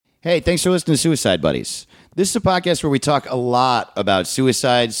Hey, thanks for listening to Suicide Buddies. This is a podcast where we talk a lot about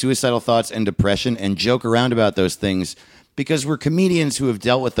suicide, suicidal thoughts, and depression, and joke around about those things because we're comedians who have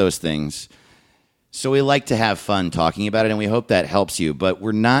dealt with those things. So we like to have fun talking about it, and we hope that helps you. But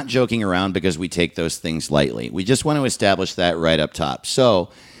we're not joking around because we take those things lightly. We just want to establish that right up top.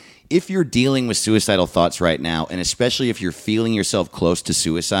 So if you're dealing with suicidal thoughts right now, and especially if you're feeling yourself close to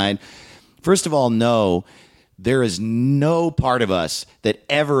suicide, first of all, know there is no part of us that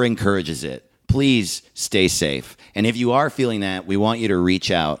ever encourages it. Please stay safe. And if you are feeling that, we want you to reach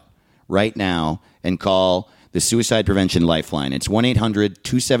out right now and call the Suicide Prevention Lifeline. It's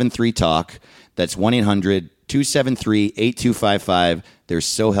 1-800-273-TALK. That's 1-800-273-8255. They're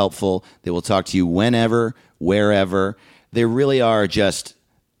so helpful. They will talk to you whenever, wherever. They really are just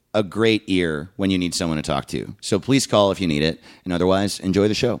a great ear when you need someone to talk to. So please call if you need it. And otherwise, enjoy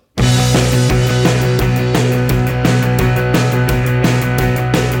the show.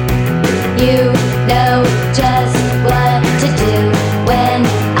 You know just what to do when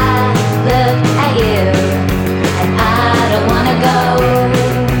I look at you, and I don't wanna go.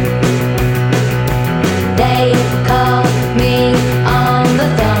 They call me on the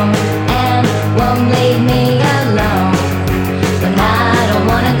phone and won't leave me alone when I don't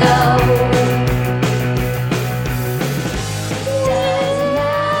wanna go. Doesn't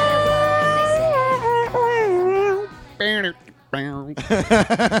matter what they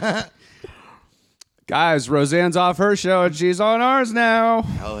say. Guys, Roseanne's off her show and she's on ours now.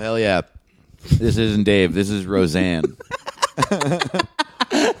 Oh, hell yeah. This isn't Dave. This is Roseanne.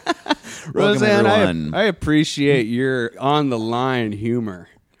 Roseanne, everyone. I appreciate your on-the-line humor.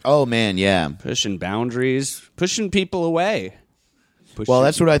 Oh, man, yeah. Pushing boundaries, pushing people away. Well,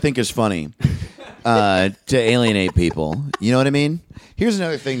 that's what I think is funny, to alienate people. You know what I mean? Here's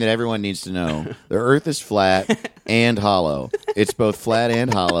another thing that everyone needs to know. The Earth is flat and hollow. It's both flat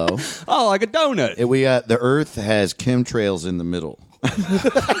and hollow. Oh, like a donut. The Earth has chemtrails in the middle.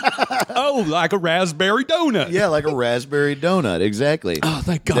 Oh, like a raspberry donut. Yeah, like a raspberry donut. Exactly. Oh,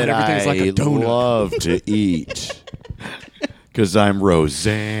 thank God, that everything's like a donut. I love to eat because I'm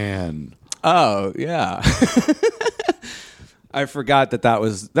Roseanne. Oh, yeah. I forgot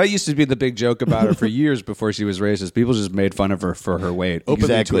that used to be the big joke about her for years before she was racist. People just made fun of her for her weight.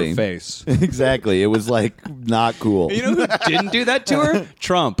 Openly to her face. Exactly. It was like not cool. You know who didn't do that to her?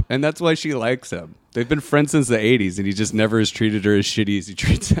 Trump. And that's why she likes him. They've been friends since the 80s, and he just never has treated her as shitty as he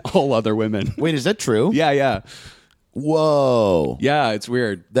treats all other women. Wait, is that true? Yeah. Whoa. Yeah, it's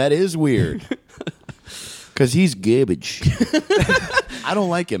weird. That is weird. Because he's garbage. I don't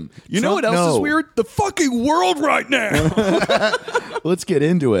like him. You know what else is weird? The fucking world right now. Let's get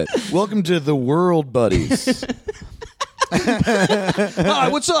into it. Welcome to the World Buddies. Hi,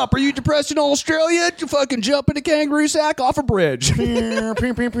 what's up? Are you depressed in Australia? You fucking jump in a kangaroo sack off a bridge. Hey,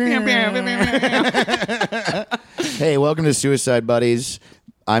 welcome to Suicide Buddies.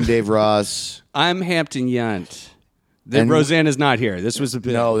 I'm Dave Ross. I'm Hampton Yount. Roseanne is not here. This was a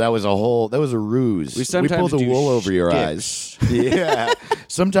bit. No, that was a ruse. We sometimes pulled the do wool over your eyes. Yeah.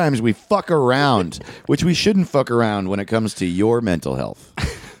 Sometimes we fuck around, which we shouldn't fuck around when it comes to your mental health.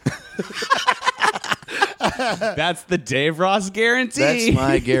 That's the Dave Ross guarantee. That's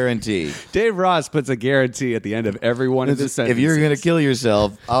my guarantee. Dave Ross puts a guarantee at the end of every one of his sentences. If you're going to kill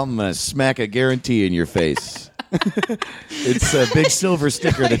yourself, I'm going to smack a guarantee in your face. It's a big silver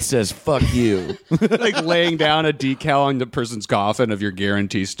sticker that says "fuck you." Like laying down a decal on the person's coffin of your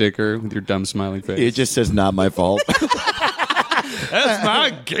guarantee sticker with your dumb smiling face. It just says "not my fault." That's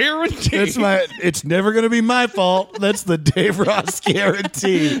my guarantee. It's never going to be my fault. That's the Dave Ross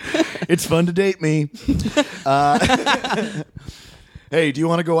guarantee. It's fun to date me. Hey, do you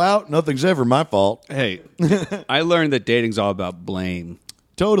want to go out? Nothing's ever my fault. Hey, I learned that dating's all about blame.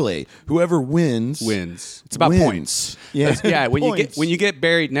 Totally. Whoever wins. It's about wins. points. Yeah. Yeah. When Points. you get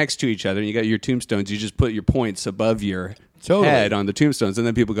buried next to each other and you got your tombstones, you just put your points above your head on the tombstones, and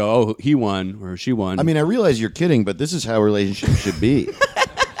then people go, "Oh, he won or she won." I mean, I realize you're kidding, but this is how relationships should be.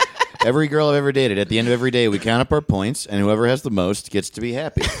 Every girl I've ever dated, at the end of every day, we count up our points, and whoever has the most gets to be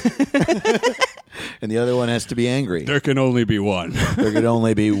happy. And the other one has to be angry. There can only be one. There could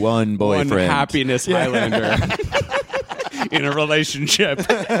only be one boyfriend. One happiness Highlander. In a relationship.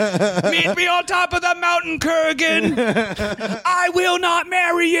 Meet me on top of the mountain, Kurgan. I will not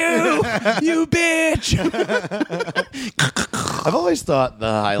marry you, you bitch. I've always thought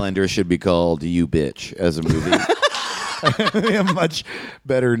the Highlander should be called You Bitch as a movie. A much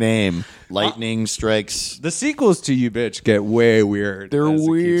better name. Lightning strikes. The sequels to You Bitch get way weird. They're as it keeps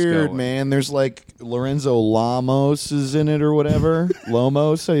weird, going. man. There's like Lorenzo Lamos is in it or whatever.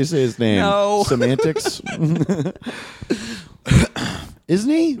 Lomos, how do you say his name? No. Semantics. Isn't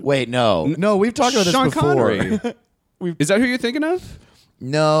he? Wait, no. No, we've talked about this Sean before. Connery. Is that who you're thinking of?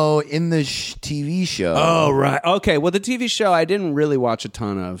 No, in the TV show. Oh, right. Okay, well, the TV show I didn't really watch a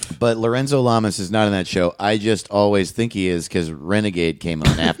ton of. But Lorenzo Lamas is not in that show. I just always think he is because Renegade came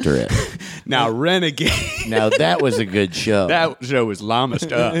on after it. Now, Renegade. Now, that was a good show. That show was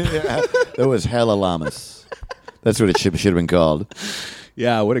llamased up. That was hella Lamas. That's what it should have been called.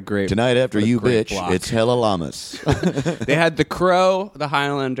 Yeah, what a great... Tonight after what a you great bitch, block. it's hella Lamas. They had The Crow, The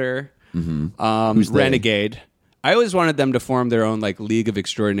Highlander, Who's they? Renegade. I always wanted them to form their own like League of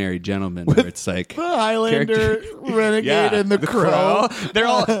Extraordinary Gentlemen, where it's like The Highlander, Renegade, and the Crow. They're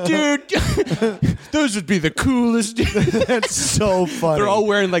all, dude. Those would be the coolest. That's so funny. They're all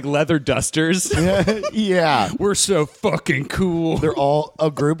wearing like leather dusters. Yeah. We're so fucking cool. They're all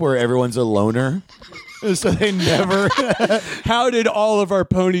a group where everyone's a loner. So they never How did all of our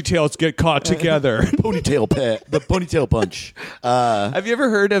ponytails get caught together? the ponytail punch. Have you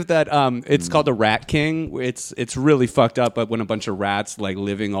ever heard of that? It's called the Rat King. It's really fucked up, but when a bunch of rats like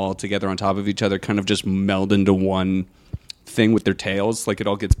living all together on top of each other kind of just meld into one thing with their tails, like it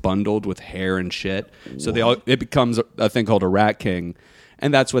all gets bundled with hair and shit. So it becomes a thing called a Rat King,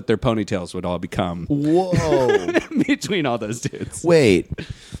 and that's what their ponytails would all become. Whoa. Between all those dudes. Wait.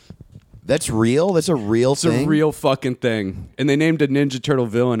 That's real? That's a real It's thing? a real fucking thing. And they named a Ninja Turtle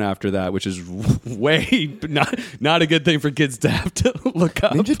villain after that, which is way not a good thing for kids to have to look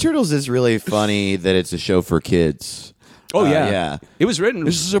up. Ninja Turtles is really funny that it's a show for kids. Oh, yeah. Yeah. It was written.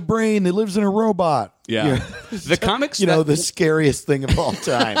 This is a brain that lives in a robot. Yeah. The comics. The scariest thing of all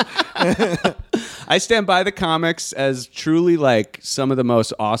time. I stand by the comics as truly like some of the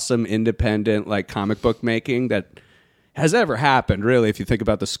most awesome independent like comic book making that has ever happened, really, if you think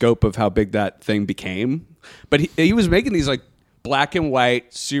about the scope of how big that thing became. But he was making these like black and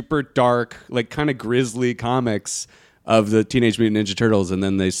white, super dark, like kind of grisly comics of the Teenage Mutant Ninja Turtles, and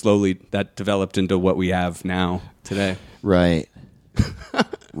then that developed into what we have now today. Right.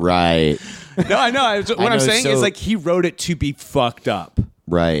 Right. No, I know. What I'm saying is like he wrote it to be fucked up.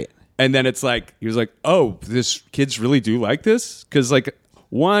 Right. And then it's like, he was like, oh, this kids really do like this? Because like,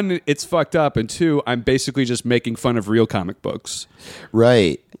 one, it's fucked up, and two, I'm basically just making fun of real comic books.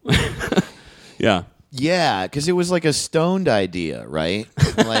 Right. Yeah. Yeah, because it was like a stoned idea, right?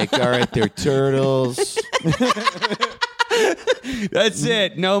 Like, all right, they're turtles. That's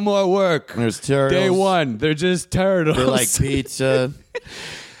it. No more work. There's turtles. Day one, they're just turtles. They're like pizza.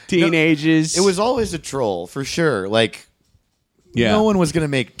 teenagers. It was always a troll, for sure. Like, yeah. no one was going to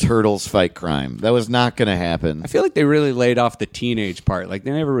make turtles fight crime. That was not going to happen. I feel like they really laid off the teenage part. Like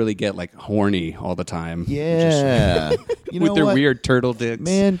they never really get like horny all the time. Yeah. You know with their what? weird turtle dicks.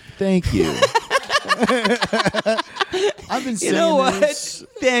 Man, thank you. I've been saying You know what? this.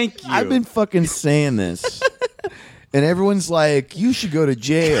 Thank you. I've been fucking saying this. And everyone's like, you should go to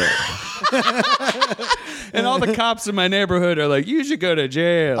jail. And all the cops in my neighborhood are like, you should go to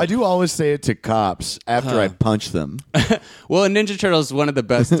jail. I do always say it to cops after I punch them. Well, in Ninja Turtles, one of the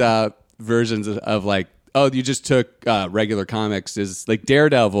best versions of like, oh, you just took regular comics is like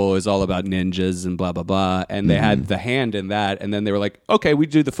Daredevil is all about ninjas and blah, blah, blah. And they had the hand in that. And then they were like, okay, we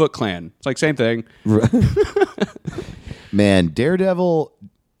do the Foot Clan. It's like same thing. Man, Daredevil,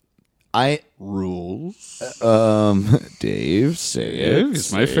 Rules. Dave, say it.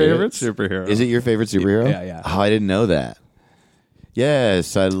 It's my favorite superhero. Is it your favorite superhero? Yeah, yeah. Oh, I didn't know that.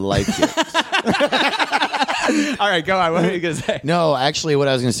 Yes, I like it. All right, go on. What are you going to say? No, actually, what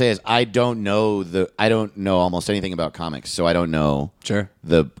I was going to say is I don't know almost anything about comics, so I don't know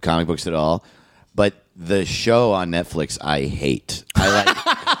the comic books at all. But the show on Netflix, I hate. I like.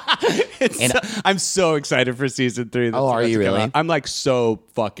 I'm so excited for season 3. Oh, are you really? I'm like so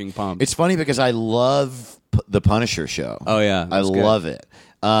fucking pumped. It's funny because I love the Punisher show. Oh, yeah, I that's good. love it.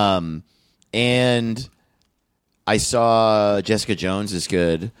 And I saw Jessica Jones is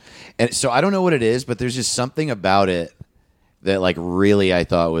good, and so I don't know what it is, but there's just something about it that like really I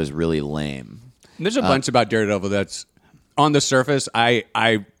thought was really lame. There's a bunch about Daredevil that's on the surface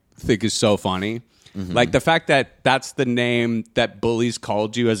I think is so funny. Mm-hmm. Like the fact that that's the name that bullies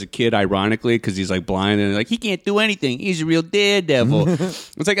called you as a kid, ironically, because he's like blind and like he can't do anything. He's a real daredevil.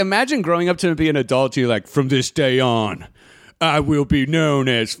 It's like imagine growing up to be an adult. You're like, from this day on, I will be known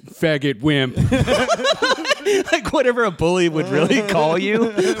as faggot wimp. Like whatever a bully would really call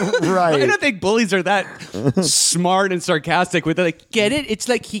you. Right. I don't think bullies are that smart and sarcastic with it. Like, get it? It's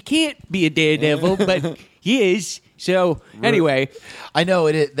like he can't be a daredevil, but he is. So anyway, I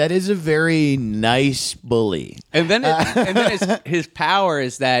know that is a very nice bully. and then his power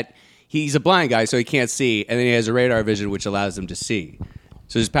is that he's a blind guy, so he can't see, and then he has a radar vision which allows him to see.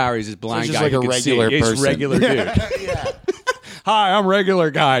 So his power is his blind just guy like who a can regular see. He's person. a regular dude. Yeah. Hi, I'm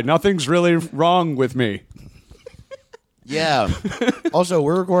regular guy. Nothing's really wrong with me. Yeah. Also,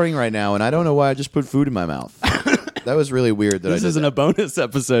 we're recording right now, and I don't know why I just put food in my mouth. That was really weird. This isn't a bonus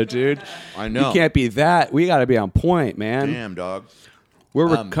episode, dude. I know. You can't be that. We got to be on point, man. Damn, dog. We're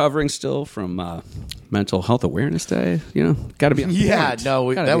recovering still from Mental Health Awareness Day. You know, got to be on point. Yeah,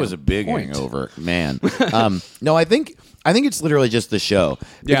 no, Gotta that be was on a big point. hangover, man. No, I think it's literally just the show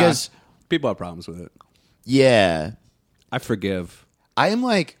because people have problems with it. yeah, I forgive. I am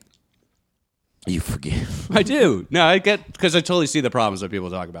like, you forgive. I do. No, I get, because I totally see the problems that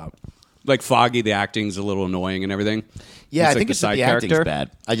people talk about. Like Foggy, the acting's a little annoying and everything. Yeah, He's I think the it's that side the acting's character.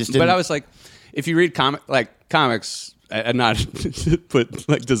 bad. I just didn't. But I was like, if you read comics, and not put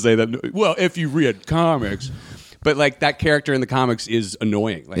like to say that. Well, if you read comics, but like that character in the comics is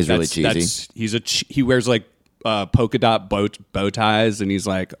annoying. Like He's really cheesy. He wears like polka dot bow ties, and he's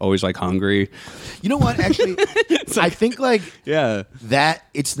like always like hungry. You know what? Actually, I think like Yeah, that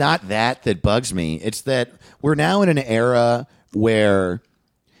it's not that bugs me. It's that we're now in an era where,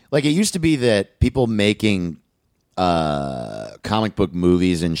 like, it used to be that people making comic book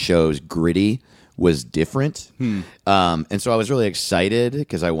movies and shows gritty was different. And so I was really excited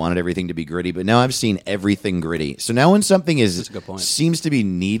because I wanted everything to be gritty, but now I've seen everything gritty. So now when something a good point. seems to be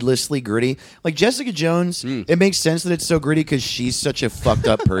needlessly gritty, like Jessica Jones, it makes sense that it's so gritty because she's such a fucked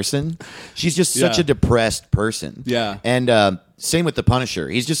up person. She's just such Yeah. a depressed person. Yeah. And same with the Punisher.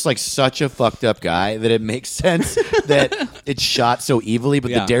 He's just like such a fucked up guy that it makes sense that it's shot so evilly. But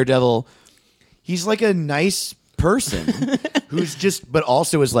Yeah. the Daredevil, he's like a nice person who's just, but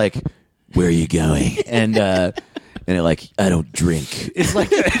also is like, where are you going? And it like, I don't drink. It's like,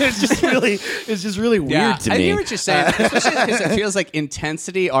 it's just really weird to me. I hear what you're saying, especially because it feels like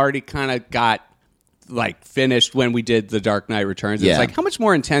intensity already kind of got like finished when we did The Dark Knight Returns. Yeah. It's like, how much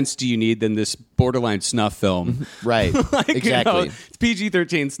more intense do you need than this borderline snuff film? Right. Like, you Exactly. know, it's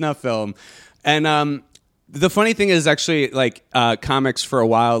PG-13 snuff film. And the funny thing is actually like comics for a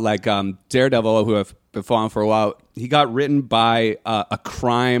while, like Daredevil, who have been following for a while, he got written by a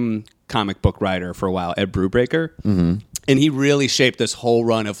crime comic book writer for a while, Ed Brubaker. Mm-hmm. And he really shaped this whole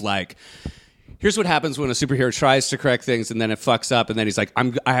run of like, here's what happens when a superhero tries to correct things and then it fucks up, and then he's like,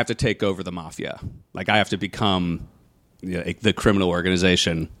 I have to take over the mafia. Like, I have to become the criminal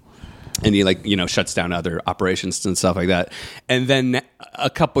organization. And he shuts down other operations and stuff like that. And then a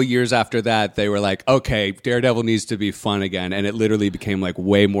couple years after that, they were like, okay, Daredevil needs to be fun again. And it literally became like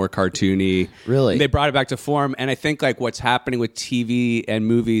way more cartoony. Really? And they brought it back to form. And I think like what's happening with TV and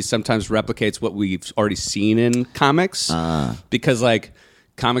movies sometimes replicates what we've already seen in comics. Because like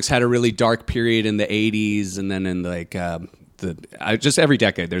comics had a really dark period in the 80s. And then in like just every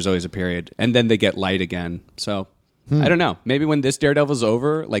decade, there's always a period. And then they get light again. So... I don't know. Maybe when this Daredevil's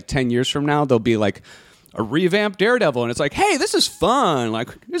over, like 10 years from now, there'll be like a revamped Daredevil, and it's like, hey, this is fun. Like,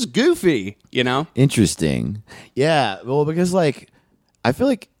 it's goofy, you know? Interesting. Yeah. Well, because like, I feel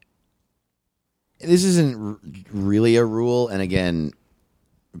like this isn't really a rule. And again,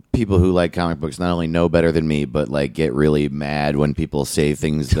 people who like comic books not only know better than me, but like get really mad when people say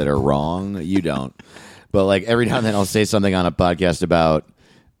things that are wrong. You don't. But like every now and then I'll say something on a podcast about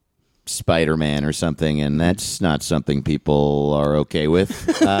Spider-Man or something, and that's not something people are okay with.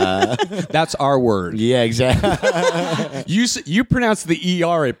 That's our word. Yeah, exactly. You pronounce the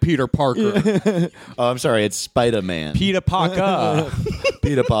ER at Peter Parker. Oh, I'm sorry. It's Spider-Man. Peter Parker.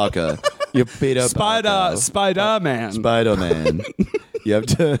 Peter Parker. You Peter Parker. Spider-Man. Spider-Man. You have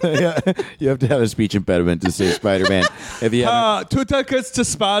to have a speech impediment to say Spider-Man. If you haven't, 2 tickets to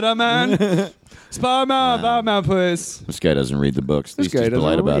Spider-Man. Spider-Man, please. this guy doesn't read the books. This He's guy just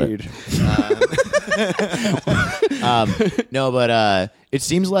polite doesn't about read. it. No, but it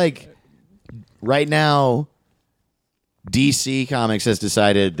seems like right now DC Comics has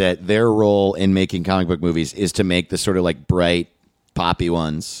decided that their role in making comic book movies is to make the sort of like bright, poppy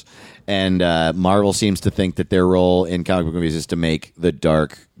ones. And Marvel seems to think that their role in comic book movies is to make the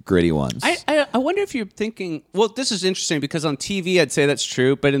dark, gritty ones. I wonder if you're thinking, well, this is interesting because on TV I'd say that's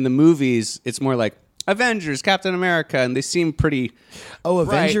true, but in the movies it's more like Avengers, Captain America, and they seem pretty...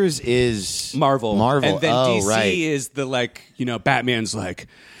 Avengers is Marvel. And then DC right. is the like, Batman's like...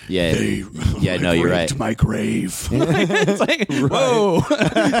 Yeah, no, you're right. my grave. It's like, whoa,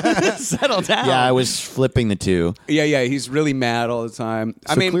 settle down. Yeah, I was flipping the two. Yeah, he's really mad all the time.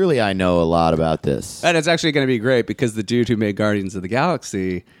 So clearly I know a lot about this. And it's actually going to be great because the dude who made Guardians of the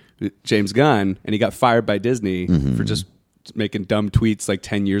Galaxy, James Gunn, and he got fired by Disney for just making dumb tweets like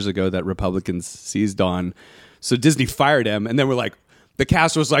 10 years ago that Republicans seized on. So Disney fired him, and then we're like, the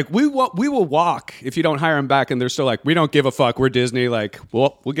cast was like, we will walk if you don't hire him back. And they're still like, we don't give a fuck. We're Disney. Like,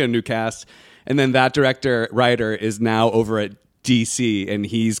 well, we'll get a new cast. And then that writer is now over at DC, and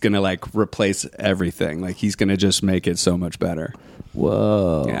he's gonna like replace everything. Like he's gonna just make it so much better.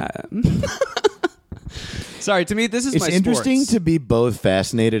 Whoa. Yeah. Sorry, to me, this is It's my interesting sports. to be both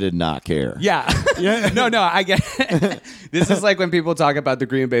fascinated and not care. Yeah. No, I get it. This is like when people talk about the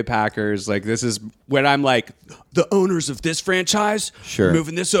Green Bay Packers. Like, this is when I'm like, the owners of this franchise, Sure.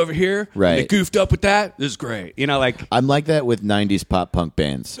 moving this over here. Right. They goofed up with that. This is great. You know, like, I'm like that with 90s pop punk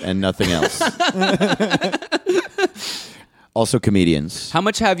bands and nothing else. Also comedians. how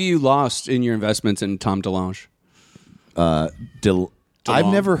much have you lost in your investments in Tom DeLonge? I've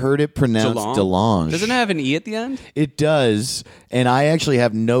never heard it pronounced DeLonge. Doesn't it have an E at the end? It does, and I actually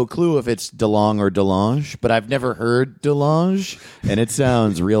have no clue if it's DeLong or DeLonge, but I've never heard DeLonge, and it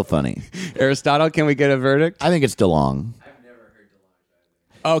sounds real funny. Aristotle, can we get a verdict? I think it's DeLong.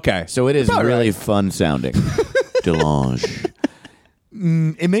 Okay. So it is About really right. fun sounding. DeLonge.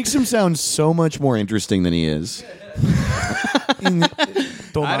 It makes him sound so much more interesting than he is.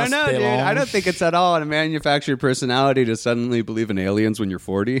 I don't know, dude. I don't think it's at all a manufactured personality to suddenly believe in aliens when you're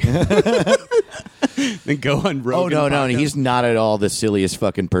 40. Then go on Rogan. Oh, no, podcast. he's not at all the silliest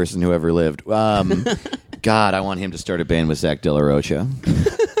fucking person who ever lived. God, I want him to start a band with Zach De La Rocha.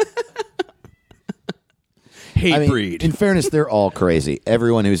 Hate breed. In fairness, they're all crazy.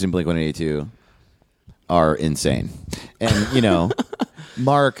 Everyone who's in Blink-182 are insane. And, you know,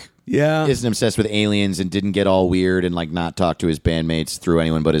 Mark Yeah. isn't obsessed with aliens and didn't get all weird and, like, not talk to his bandmates through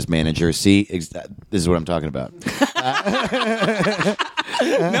anyone but his manager. See, this is what I'm talking about.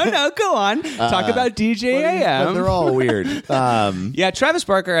 No, go on. Talk about DJ But AM. they're all weird. Yeah, Travis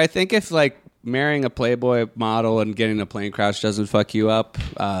Barker, I think if, like, marrying a Playboy model and getting a plane crash doesn't fuck you up,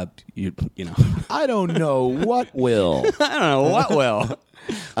 you know. I don't know what will. I don't know what will.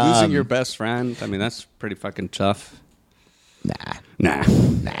 Losing your best friend, I mean, that's pretty fucking tough. Nah,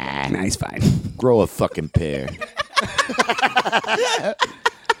 he's fine. Grow a fucking pair.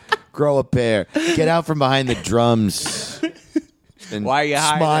 Grow a pair. Get out from behind the drums. And Why are you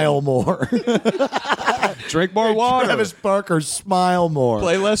hiding? smile more. Drink more water. Travis Barker, smile more.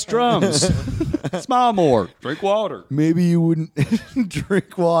 Play less drums. Smile more. Drink water. Maybe you wouldn't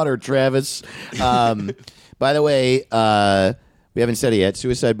drink water, Travis. By the way, we haven't said it yet.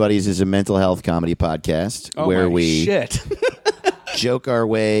 Suicide Buddies is a mental health comedy podcast where we shit. joke our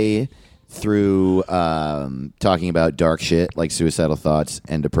way through talking about dark shit like suicidal thoughts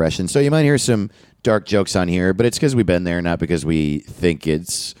and depression. So you might hear some dark jokes on here, but it's because we've been there, not because we think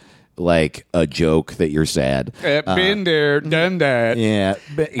it's like a joke that you're sad. Been there, done that. Yeah.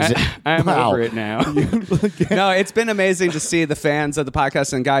 I'm Wow. over it now. No, it's been amazing to see the fans of the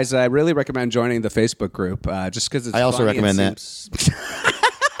podcast. And guys, I really recommend joining the Facebook group just because it's I also funny. recommend It seems-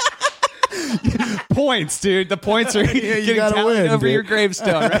 Points, dude. The points are getting gotta tallied win, over dude. your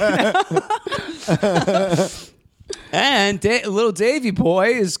gravestone right now. And little Davy boy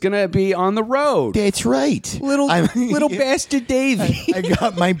is going to be on the road. That's right. Little bastard Davy. I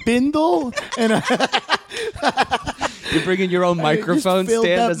got my bindle and You're bringing your own microphone filled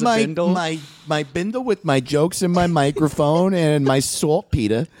stand up as a my, bindle. My bindle with my jokes and my microphone and my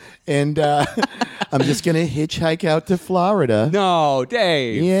saltpeter, and I'm just gonna hitchhike out to Florida. No,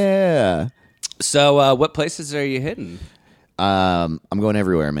 Dave. Yeah. So, what places are you hitting? I'm going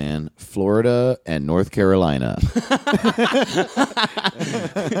everywhere, man. Florida and North Carolina.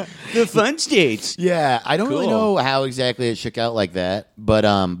 The fun states. Yeah, I don't really Cool. know how exactly it shook out like that, but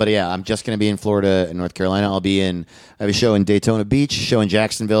yeah, I'm just gonna be in Florida and North Carolina. I have a show in Daytona Beach, show in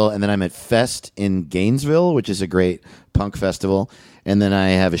Jacksonville, and then I'm at Fest in Gainesville, which is a great punk festival, and then I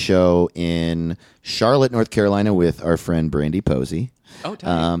have a show in Charlotte, North Carolina, with our friend Brandy Posey. Oh,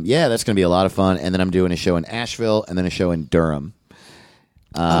 tight. Yeah, that's gonna be a lot of fun, and then I'm doing a show in Asheville, and then a show in Durham.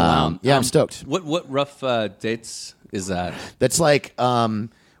 Yeah, I'm stoked. What rough dates is that? That's like,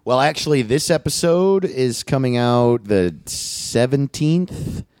 well, actually, this episode is coming out the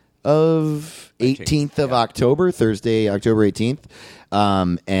 17th of 18th of October, Thursday, October 18th.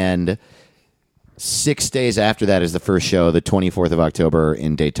 And 6 days after that is the first show, the 24th of October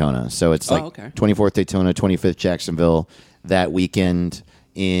in Daytona. So it's like okay. 24th Daytona, 25th Jacksonville, that weekend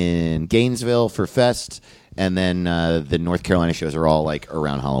in Gainesville for Fest. And then the North Carolina shows are all like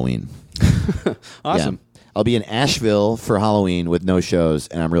around Halloween. Awesome. Yeah. I'll be in Asheville for Halloween with no shows,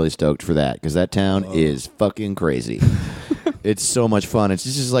 and I'm really stoked for that because that town is fucking crazy. It's so much fun. It's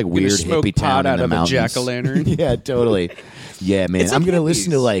just like weird smoke hippie pot town out in the of a mountains. jack-o'-lantern. Yeah, totally. Yeah, man. It's like I'm gonna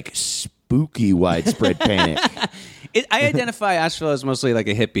listen to hippies. like spooky widespread panic. I identify Asheville as mostly like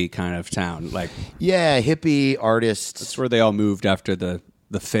a hippie kind of town. Like Yeah, hippie artists it's where they all moved after the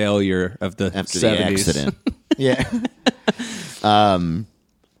failure of the after 70s. the accident. Yeah.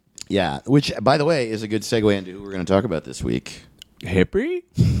 Yeah, which, by the way, is a good segue into who we're going to talk about this week. Hippie?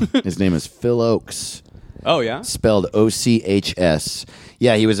 His name is Phil Ochs, Oh, yeah? spelled O-C-H-S.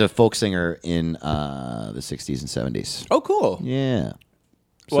 Yeah, he was a folk singer in the 60s and 70s. Oh, cool. Yeah.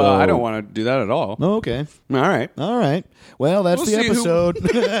 Well, So- I don't want to do that at all. Oh, okay. All right. All right. Well, that's We'll the see who- episode.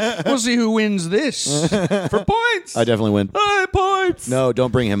 We'll see who wins this for points. I definitely win. Hey, points. No,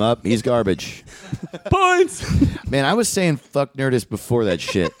 don't bring him up. He's garbage. Points. Man, I was saying fuck Nerdist before that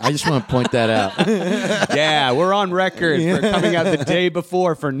shit. I just want to point that out. Yeah, we're on record for coming out the day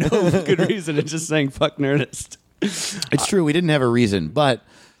before for no good reason and just saying fuck Nerdist. It's true. We didn't have a reason, but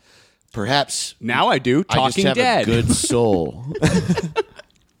perhaps Now I do. I just Talking have Dead. a good soul.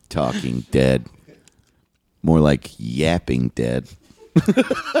 Talking Dead. More like yapping dead.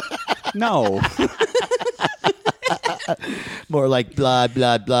 No. More like blah,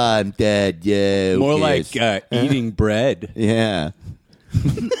 blah, blah. I'm dead. Yeah. who More cares? like eating bread. Yeah.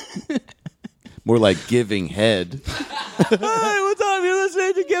 More like giving head. Hey, what's up? You're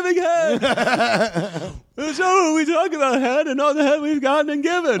listening to Giving Head. The show where we talk about head and all the head we've gotten and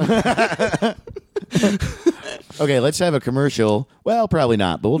given. Okay, let's have a commercial. Well, probably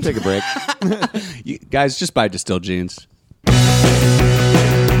not, but we'll take a break. You guys, just buy Distilled Jeans.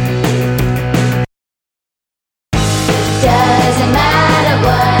 Doesn't matter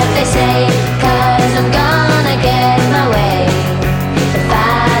what they say, 'cause I'm gonna get my way. If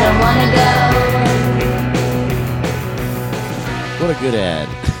I don't wanna go, What a good ad.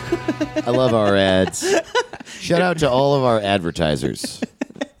 I love our ads. Shout out to all of our advertisers.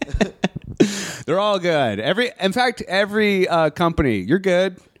 They're all good. In fact, every company, you're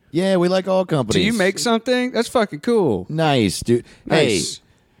good. Yeah, we like all companies. Do you make something? That's fucking cool. Nice, dude. Nice. Hey,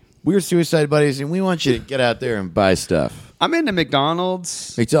 we're Suicide Buddies, and we want you to get out there and buy stuff. I'm into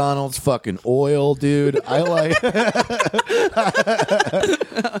McDonald's. McDonald's fucking oil, dude. I like.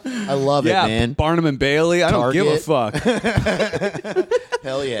 I love Yeah, it, man. Barnum and Bailey. I don't give a fuck.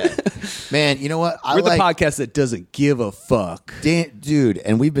 Hell yeah, man. You know what? I We're like the podcast that doesn't give a fuck. dude,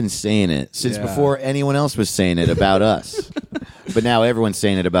 and we've been saying it since Yeah. before anyone else was saying it about us. But now everyone's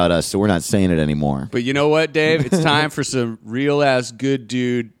saying it about us, so we're not saying it anymore. But you know what, Dave? It's time for some real ass good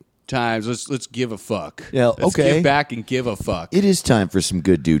dude times. Let's give a fuck. Yeah, Let's okay. give back and give a fuck. It is time for some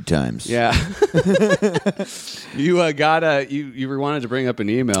good dude times. Yeah. You you wanted to bring up an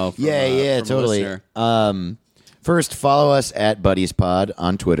email. From, Yeah, from a totally. listener. First, follow us at BuddiesPod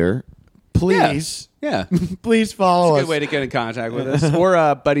on Twitter. Please, Yeah. please follow Good us. way to get in contact with us. Or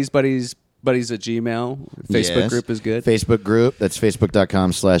buddies at Gmail. Facebook Yes. group is good. Facebook group. That's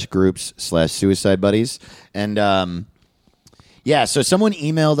facebook.com/groups/suicide buddies. And yeah, so someone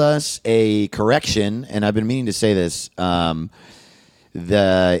emailed us a correction, and I've been meaning to say this.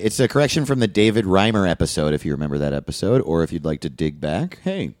 It's a correction from the David Reimer episode, if you remember that episode, or if you'd like to dig back.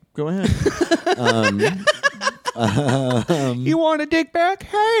 Hey, go ahead. You want a dick back?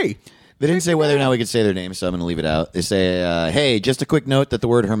 Hey. They didn't say whether or not we could say their name, so I'm going to leave it out. They say, hey, just a quick note that the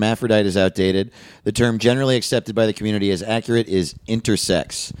word hermaphrodite is outdated. The term generally accepted by the community as accurate is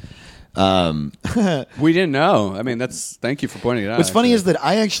intersex. We didn't know. I mean, thank you for pointing it out. What's funny is that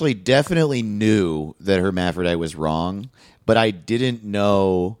I actually definitely knew that hermaphrodite was wrong, but I didn't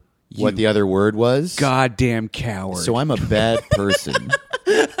know what the other word was. goddamn coward. So I'm a bad person.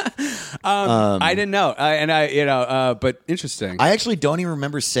 I didn't know. But interesting. I actually don't even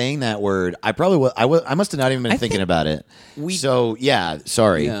remember saying that word. I probably I must have not even been thinking about it. So yeah,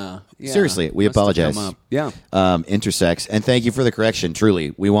 sorry. Yeah. Seriously, we Must have apologize. come up. Yeah. Intersex, and thank you for the correction.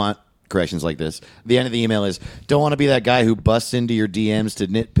 Truly, we want corrections like this. The end of the email is, don't want to be that guy who busts into your DMs to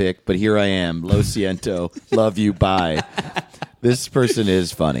nitpick, but here I am. Lo siento. Love you. Bye. This person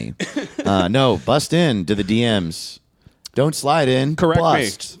is funny. No, bust in to the DMs. Don't slide in.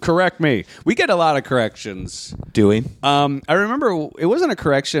 Bust. Correct me. We get a lot of corrections. Do we? I remember it wasn't a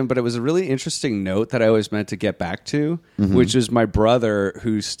correction, but it was a really interesting note that I always meant to get back to, which is my brother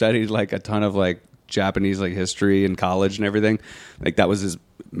who studied like a ton of like Japanese like history in college and everything. Like that was his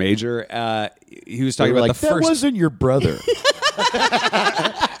major. He was talking They were about like, the that first. wasn't your brother.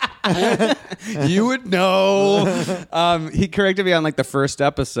 You would know. He corrected me on like the first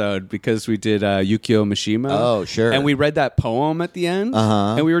episode because we did Yukio Mishima. Oh, sure. And we read that poem at the end.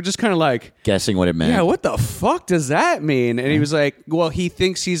 And we were just kind of like, Guessing what it meant. yeah, what the fuck does that mean? And he was like, well, he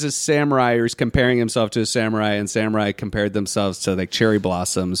thinks he's a samurai, or he's comparing himself to a samurai, and samurai compared themselves to like cherry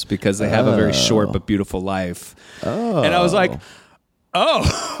blossoms because they have a very short but beautiful life. Oh. And I was like,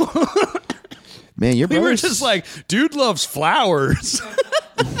 oh. Man, your We were brother's just like, dude loves flowers.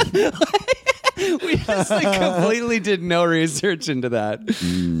 We just like completely did no research into that.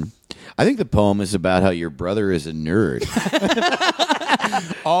 I think the poem is about how your brother is a nerd.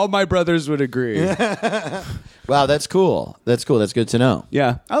 All my brothers would agree. Wow, that's cool. That's cool. That's good to know.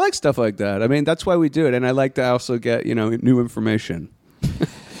 Yeah, I like stuff like that. I mean, that's why we do it, and I like to also get new information.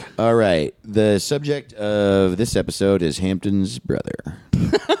 All right. The subject of this episode is Hampton's brother.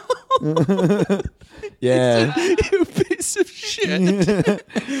 Yeah. You piece of shit.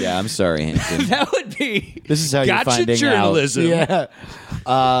 Yeah, I'm sorry, Hampton. That would be. This is how you're gotcha finding journalism. out.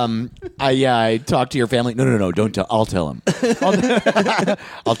 Yeah. I talked to your family. No, don't tell. I'll tell him.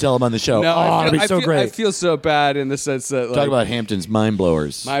 I'll tell him on the show. No, It'll be so great. I feel so bad in the sense that Talk about Hampton's mind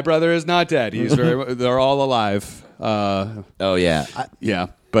blowers. my brother is not dead. He's they're all alive. Oh yeah. Yeah,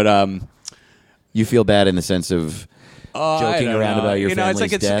 but You feel bad in the sense of joking around about your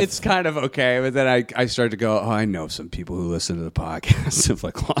family's death. It's kind of okay, but then I started to go, I know some people who listen to the podcast of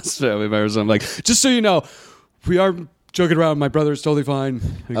like lost family members. I'm like, just so you know, we are joking around. My brother is totally fine.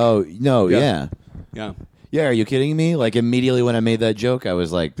 Like, Oh no, yeah. yeah. Yeah, are you kidding me? Like immediately when I made that joke, I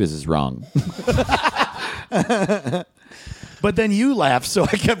was like, this is wrong. But then you laughed, so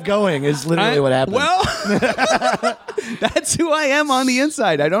I kept going. Is literally what happened. Well, that's who I am on the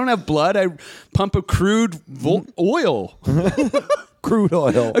inside. I don't have blood. I pump a crude oil. Crude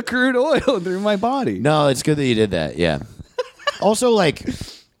oil. A crude oil through my body. No, it's good that you did that. Yeah. Also, like,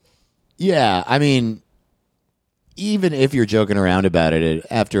 yeah, I mean, even if you're joking around about it,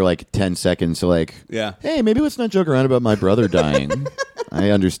 after like 10 seconds, like, Yeah. hey, maybe let's not joke around about my brother dying. I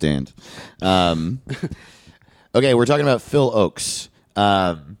understand. Okay, we're talking about Phil Ochs.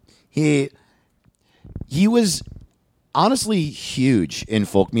 He was honestly huge in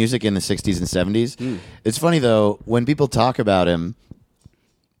folk music in the 60s and 70s. It's funny though, when people talk about him,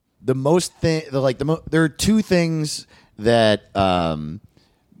 there are two things that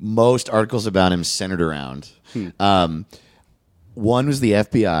most articles about him centered around. One was the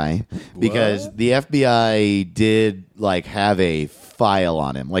FBI, because the FBI did like have a file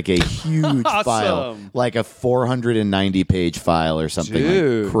on him, like a huge Awesome. file, like a 490-page file or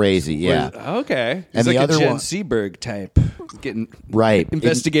something like crazy. Yeah. Okay. And He's the like other a Jen one- Seberg type, getting Right.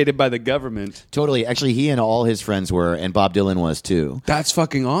 investigated by the government. Totally. Actually, he and all his friends were, and Bob Dylan was too. That's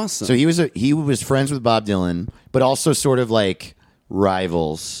fucking awesome. So he was friends with Bob Dylan, but also sort of like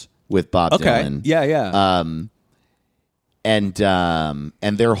rivals with Bob Dylan. Yeah. And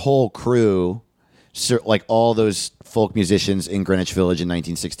their whole crew, like all those folk musicians in Greenwich Village in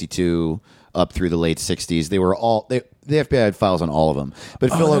 1962 up through the late 60s, they were all the FBI had files on all of them. But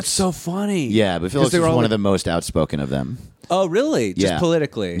Phil Ochs, that's so funny. yeah, but Phil Ochs they was were all one like- of the most outspoken of them. Oh, really? Just Yeah.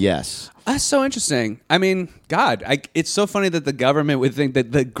 politically? Yes. That's so interesting. I mean, God, it's so funny that the government would think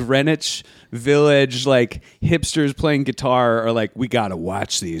that the Greenwich Village, like, hipsters playing guitar are like, we got to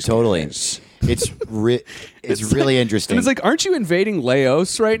watch these. Totally. guys. It's really interesting. And it's like, aren't you invading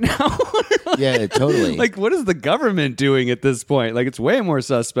Laos right now? Yeah, totally. Like, what is the government doing at this point? Like, it's way more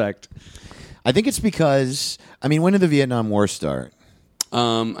suspect. I think it's because, I mean, when did the Vietnam War start?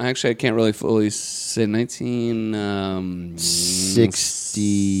 Actually, I can't really fully say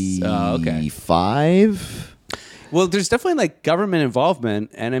 1965. Oh, okay. Well, there's definitely like government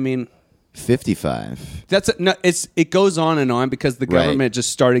involvement, and I mean, 55. it goes on and on because the Right. government just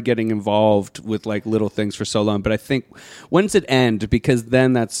started getting involved with like little things for so long. But I think when does it end? Because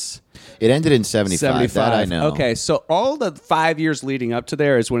then that's It ended in 75. 75. That I know. Okay, so all the 5 years leading up to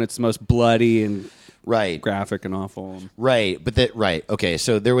there is when it's the most bloody and Right. graphic and awful. Right. Right. Okay.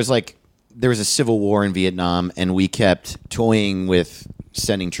 So there was a civil war in Vietnam, and we kept toying with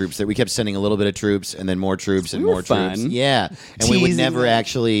sending troops there. We kept sending a little bit of troops and then more troops and We were more troops. fun. Yeah. And we would Teasing never them.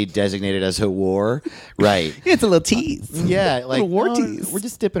 actually designate it as a war. Right. It's a little tease. Yeah. Like, Little war no, tease. we're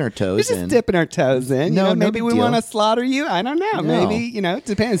just dipping our toes We're just in. dipping our toes in. No, no maybe big we deal. want to slaughter you. I don't know. No. Maybe, it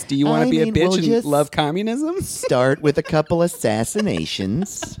depends. Do you want I to be a mean, bitch we'll and just- love communism? Start with a couple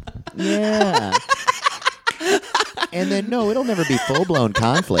assassinations. Yeah. And then, no, it'll never be full-blown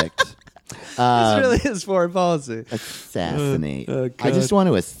conflict. This really is foreign policy. Assassinate. God. I just want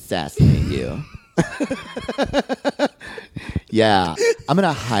to assassinate you. Yeah. I'm going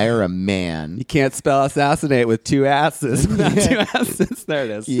to hire a man. You can't spell assassinate with two asses. Not two asses. There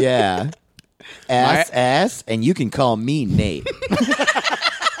it is. Yeah. Ass, and you can call me Nate.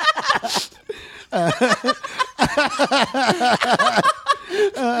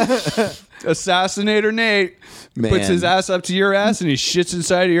 Assassinator Nate Man. puts his ass up to your ass and he shits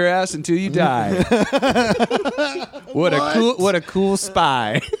inside of your ass until you die. What a cool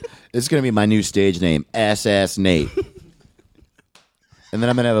spy. It's going to be my new stage name, Ass Nate. And then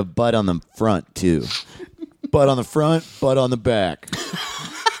I'm going to have a butt on the front, too. Butt on the front, butt on the back.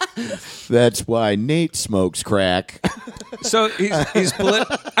 That's why Nate smokes crack. So he's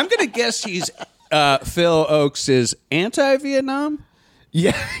I'm gonna guess he's Phil Ochs is anti-Vietnam.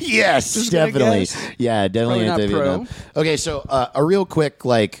 Yeah. Yes. Just gonna Definitely. guess. Yeah. Definitely Probably not anti-Vietnam. pro. Okay. So a real quick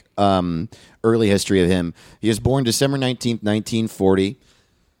early history of him. He was born December 19th, 1940,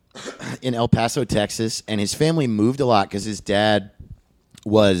 in El Paso, Texas, and his family moved a lot because his dad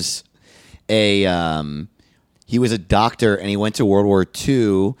was he was a doctor, and he went to World War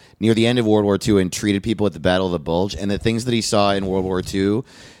II, near the end of World War II, and treated people at the Battle of the Bulge. And the things that he saw in World War II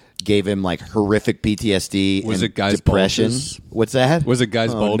gave him like horrific PTSD. Was and it guys' depression? bulges? What's that? Was it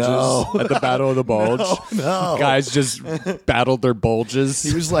guys' bulges no. at the Battle of the Bulge? No. Guys just battled their bulges.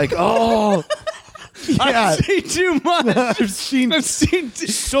 He was like, oh, yeah. I've seen too much. I've seen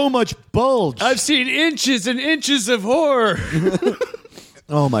so much bulge. I've seen inches and inches of horror.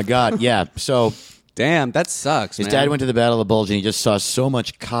 Oh my god, yeah. So Damn, that sucks. his dad went to the Battle of the Bulge, and he just saw so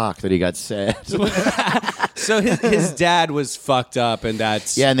much cock that he got sad. So his dad was fucked up, and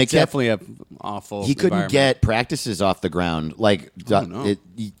that's Yeah, and they kept- definitely a awful. He couldn't environment. get practices off the ground, like no.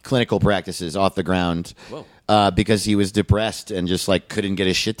 clinical practices off the ground, Whoa. because he was depressed and just like couldn't get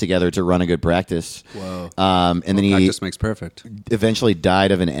his shit together to run a good practice. Whoa. And then he Practice makes perfect. eventually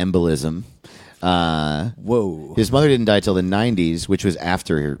died of an embolism. Whoa. His mother didn't die till the 90s, which was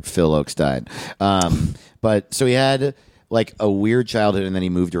after Phil Oakes died. But so he had like a weird childhood, and then he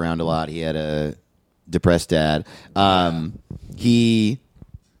moved around a lot. He had a depressed dad.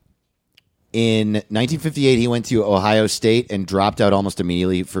 In 1958, he went to Ohio State and dropped out almost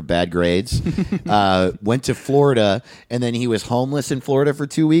immediately for bad grades. Went to Florida, and then he was homeless in Florida for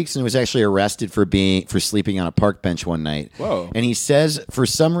 2 weeks, and was actually arrested for sleeping on a park bench one night. Whoa. And he says for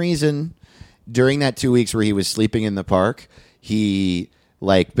some reason during that 2 weeks where he was sleeping in the park, he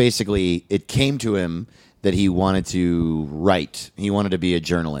basically it came to him that he wanted to write. He wanted to be a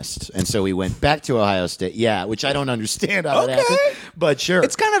journalist. And so he went back to Ohio State. Yeah, which I don't understand how that happened. But sure.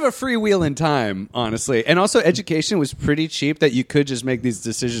 It's kind of a freewheeling time, honestly. And also, education was pretty cheap that you could just make these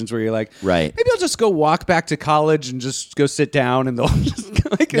decisions where you're like, Right. maybe I'll just go walk back to college and just go sit down, and they'll just the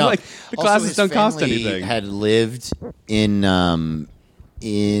Also, classes his don't cost family anything. Had lived in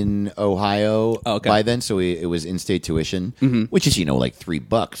Ohio by then, so it was in-state tuition, which is like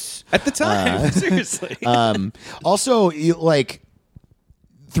 $3 At the time, seriously. Also,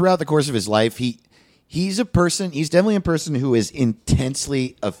 throughout the course of his life, he's definitely a person who is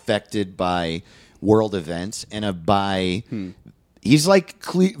intensely affected by world events and he's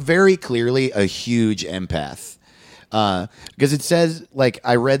very clearly a huge empath. Because it says,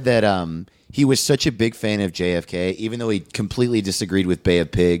 I read that he was such a big fan of JFK, even though he completely disagreed with Bay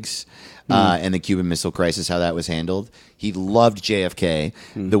of Pigs and the Cuban Missile Crisis, how that was handled. He loved JFK,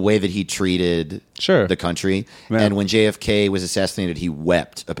 the way that he treated the country. Yeah. And when JFK was assassinated, he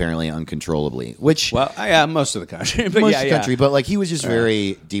wept, apparently uncontrollably. Which Well, yeah, most of the country. But most yeah, of the yeah. country, but he was just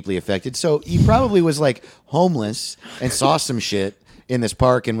very deeply affected. So he probably was homeless and saw some shit in this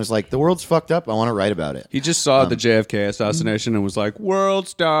park and was like, the world's fucked up. I want to write about it. He just saw the JFK assassination and was like, world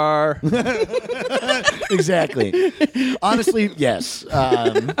star. Exactly. Honestly, yes.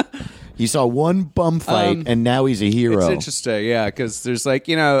 He saw one bum fight and now he's a hero. It's interesting, yeah, because there's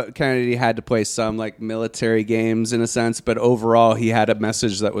Kennedy had to play some military games in a sense, but overall he had a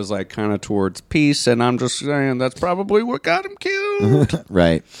message that was kind of towards peace, and I'm just saying that's probably what got him killed.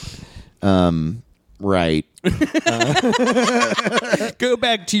 Right. Right. Go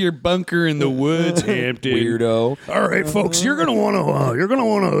back to your bunker in the woods, Hampton. Weirdo. All right, folks, you're gonna want to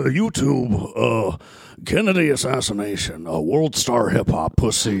YouTube Kennedy assassination, a world star hip hop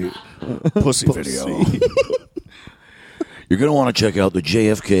pussy video. You're going to want to check out the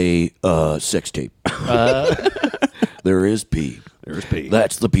JFK sex tape. There is P. There's P.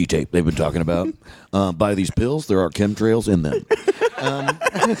 That's the P tape they've been talking about. Buy these pills. There are chemtrails in them.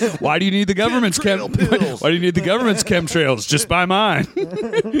 Why do you need the government's Why do you need the government's chemtrails? Just buy mine.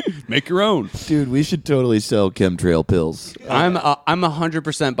 Make your own. Dude, we should totally sell chemtrail pills. I'm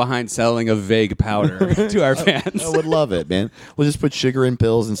 100% behind selling a vague powder to our fans. I would love it, man. We'll just put sugar in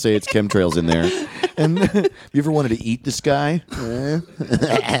pills and say it's chemtrails in there. And you ever wanted to eat this guy?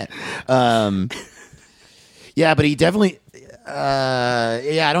 Yeah, but he definitely...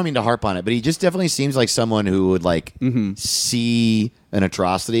 I don't mean to harp on it, but he just definitely seems like someone who would see an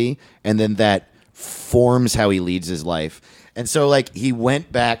atrocity, and then that forms how he leads his life. And so he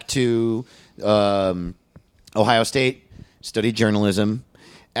went back to Ohio State, studied journalism.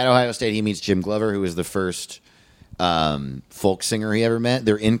 At Ohio State, he meets Jim Glover, who was the first folk singer he ever met.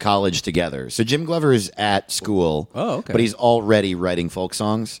 They're in college together. So Jim Glover is at school, Oh, okay. but he's already writing folk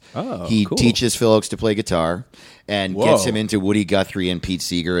songs. Oh, he cool. teaches Phil Oakes to play guitar. and Whoa. gets him into Woody Guthrie and Pete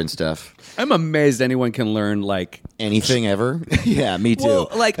Seeger and stuff. I'm amazed anyone can learn like. Anything ever? Yeah, me too. Well,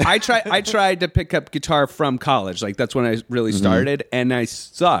 like I tried to pick up guitar from college. Like that's when I really started, and I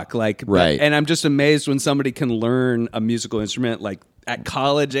suck. Like, Right. And I'm just amazed when somebody can learn a musical instrument like at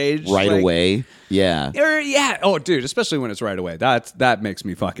college age, right like, away. Yeah. Yeah. Oh, dude, especially when it's right away. That makes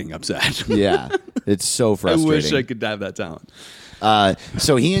me fucking upset. Yeah. It's so I frustrating. wish I could have that talent.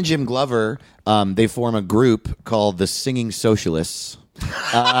 So he and Jim Glover, they form a group called the Singing Socialists.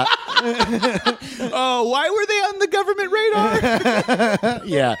 Oh, why were they on the government radar?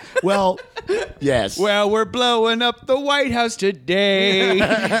 Yeah. Well, yes. Well, we're blowing up the White House today.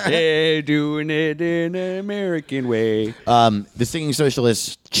 They're doing it in an American way. The Singing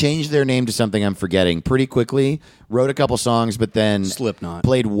Socialists changed their name to something I'm forgetting pretty quickly. Wrote a couple songs, but then Slipknot.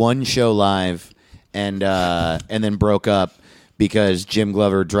 played one show live, and then broke up because Jim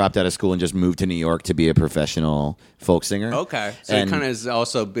Glover dropped out of school and just moved to New York to be a professional folk singer. Okay. So And- it kind of is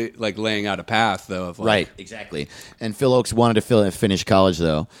also like laying out a path, though. Of like, Right, exactly. And Phil Oakes wanted to finish college,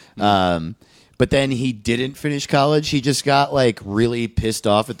 though. But then he didn't finish college. He just got like really pissed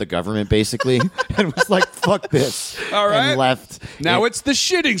off at the government, basically, and was like, "Fuck this!" All right. and left. Now it's the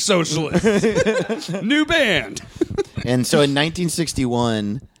Shitting Socialists. New band. And so in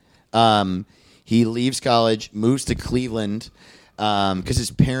 1961, he leaves college, moves to Cleveland because his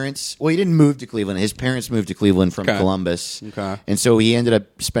parents. Well, he didn't move to Cleveland. His parents moved to Cleveland from Okay. Columbus. Okay. And so he ended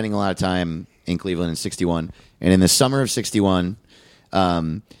up spending a lot of time in Cleveland in 61. And in the summer of 61,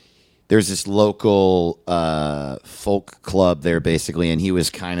 there's this local folk club there, basically, and he was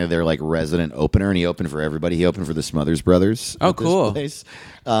kind of their like resident opener, and he opened for everybody. He opened for the Smothers Brothers. Oh, at this cool. place.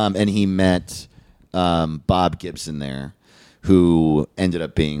 And he met Bob Gibson there, who ended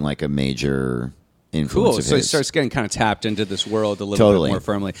up being like a major influence Cool. of So he his. starts getting kind of tapped into this world a little Totally. bit more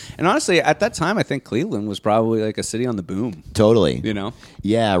firmly. And honestly, at that time, I think Cleveland was probably like a city on the boom. Totally. You know?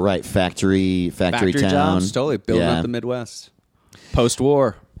 Yeah, right. Factory town. jobs, totally building Yeah. up the Midwest.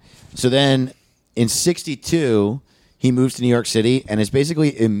 Post-war. So then in 62, he moves to New York City and is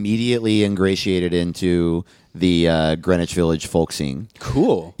basically immediately ingratiated into the Greenwich Village folk scene.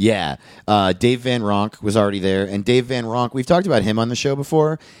 Cool. Yeah. Dave Van Ronk was already there. And Dave Van Ronk, we've talked about him on the show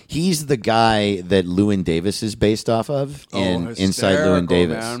before. He's the guy that Llewyn Davis is based off of in Inside Llewyn hysterical,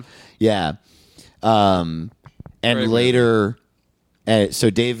 Davis. man. Yeah. And Very later, so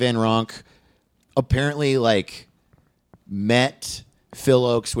Dave Van Ronk apparently like met Phil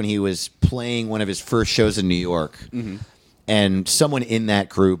Oakes when he was playing one of his first shows in New York. Mm-hmm. And someone in that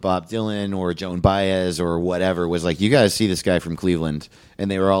group, Bob Dylan or Joan Baez or whatever, was like, "You got to see this guy from Cleveland." And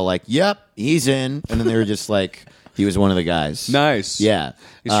they were all like, "Yep, he's in." And then they were just like, he was one of the guys. Nice. Yeah.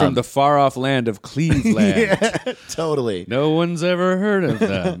 He's from the far-off land of Cleveland. Totally. No one's ever heard of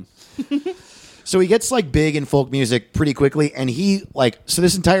them. So he gets like big in folk music pretty quickly, and he like so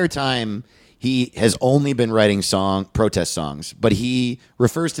this entire time he has only been writing protest songs, but he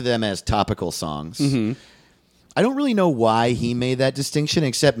refers to them as topical songs. Mm-hmm. I don't really know why he made that distinction,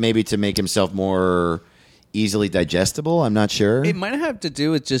 except maybe to make himself more easily digestible. I'm not sure. It might have to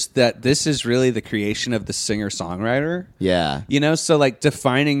do with just that this is really the creation of the singer-songwriter. Yeah. You know, so like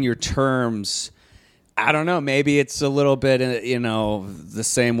defining your terms, I don't know, maybe it's a little bit, you know, the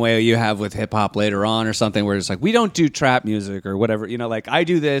same way you have with hip hop later on or something where it's like, we don't do trap music or whatever, you know, like I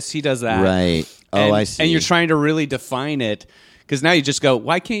do this, he does that. Right. Oh, And- I see. And you're trying to really define it because now you just go,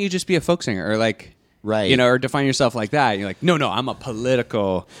 why can't you just be a folk singer or like, Right. you know, or define yourself like that. You're like, no, I'm a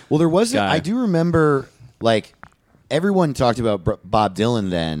political. Well, there was. guy. I do remember, like, everyone talked about Bob Dylan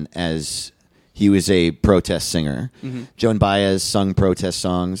then as he was a protest singer. Joan Baez sung protest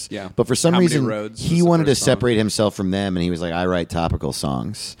songs. Yeah. But for some How Many reason, Roads he was the wanted to first song. separate himself from them, and he was like, "I write topical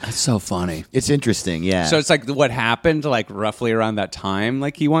songs." That's so funny. It's interesting. Yeah. So it's like what happened, like roughly around that time,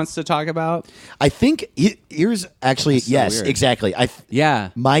 like he wants to talk about. I think here's actually so yes, weird. exactly. Yeah.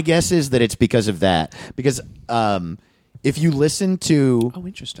 My guess is that it's because of that. Because if you listen to Oh,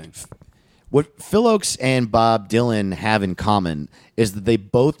 interesting. what Phil Oakes and Bob Dylan have in common is that they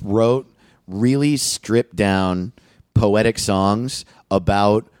both wrote really stripped down poetic songs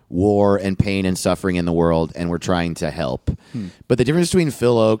about war and pain and suffering in the world, and were trying to help. But the difference between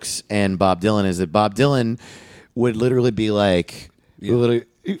Phil Oakes and Bob Dylan is that Bob Dylan would literally be like,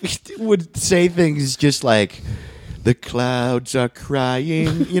 would say things just like, the clouds are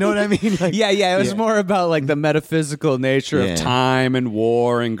crying. You know what I mean? Like, Yeah, it was more about like the metaphysical nature Yeah. of time and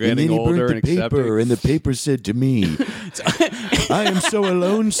war and And then getting he older burnt and the accepting. paper, and the paper said to me, "I am so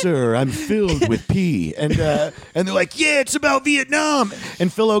alone, sir. I'm filled with pee." And they're like, "Yeah, it's about Vietnam."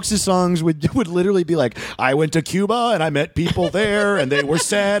 And Phil Oakes' songs would literally be like, "I went to Cuba and I met people there, and they were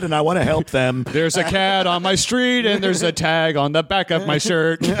sad, and I want to help them." There's a cat on my street and there's a tag on the back of my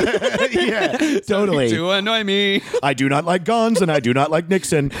shirt Yeah, totally. to annoy me. I do not like guns, and I do not like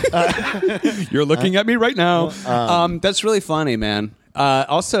Nixon. You're looking at me right now. That's really funny, man.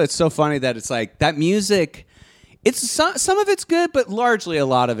 Also, it's so funny that it's like that music. It's some of it's good, but largely a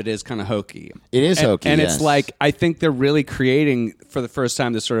lot of it is kind of hokey. It is hokey, and yes. it's like I think they're really creating for the first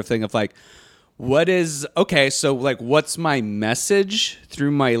time this sort of thing of like, what is okay? So like, what's my message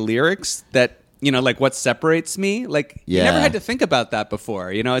through my lyrics that. Like what separates me? Like you never Yeah. had to think about that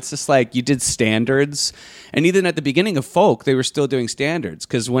before. It's just like you did standards, and even at the beginning of folk, they were still doing standards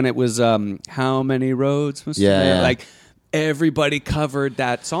because when it was "How Many Roads," Mr. Yeah, Man? yeah. Like everybody covered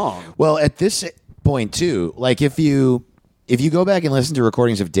that song. Well, at this point too, like if you go back and listen to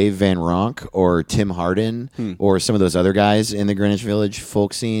recordings of Dave Van Ronk or Tim Hardin or some of those other guys in the Greenwich Village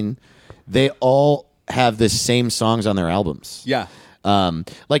folk scene, they all have the same songs on their albums. Yeah.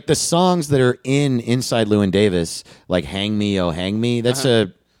 Like the songs that are in Inside Llewyn Davis, like "Hang Me, Oh Hang Me," that's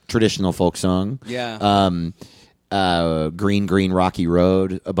a traditional folk song. Yeah. Green Green Rocky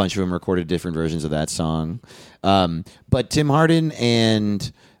Road, a bunch of them recorded different versions of that song. But Tim Hardin and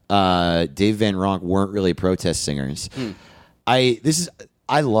Dave Van Ronk weren't really protest singers. I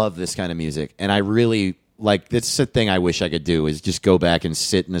love this kind of music, and I really like. That's the thing I wish I could do is just go back and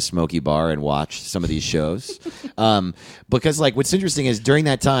sit in a smoky bar and watch some of these shows. Because like what's interesting is during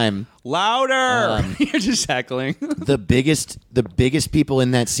that time, Louder! You're just heckling. the biggest people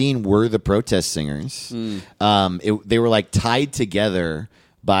in that scene were the protest singers. They were like tied together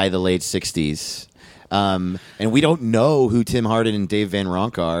by the late 60s. And we don't know who Tim Hardin and Dave Van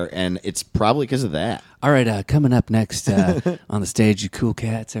Ronk are, and it's probably because of that. All right, coming up next on the stage, you cool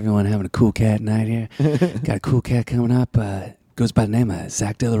cats. Everyone having a cool cat night here. Got a cool cat coming up. Goes by the name of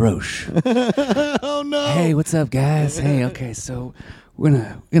Zach De La Roche. Oh no! Hey, what's up, guys? Hey, okay, so we're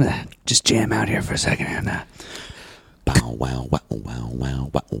gonna just jam out here for a second here now. Bow wow wow wow wow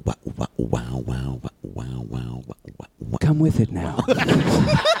wow wow wow wow wow wow wow wow. Come with it now.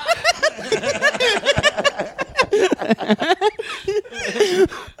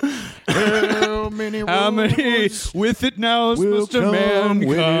 How many with it now must a man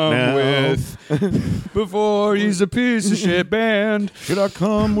come with before he's a piece of shit band? Should I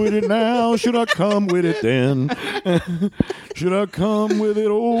come with it now? Should I come with it then? Should I come with it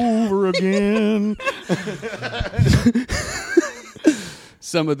over again?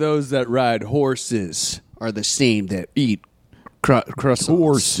 Some of those that ride horses are the same that eat croissants.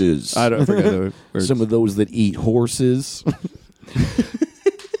 Horses. I don't forget the words. Some of those that eat horses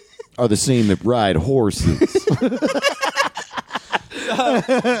are the same that ride horses.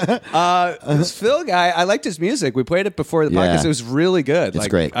 This Phil guy, I liked his music. We played it before the Yeah. podcast. It was really good. It's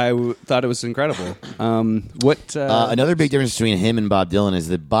great. I thought it was incredible. Another big difference between him and Bob Dylan is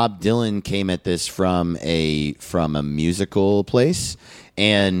that Bob Dylan came at this from a musical place,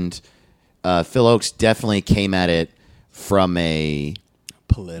 and Phil Oakes definitely came at it from a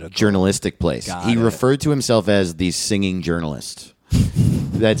political journalistic place. Got He it. referred to himself as the singing journalist.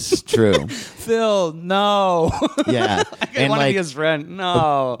 That's true. Phil, no. Yeah. I want to be his friend.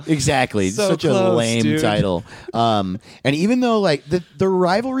 No. Exactly. So Such a close, lame dude. title. And even though like the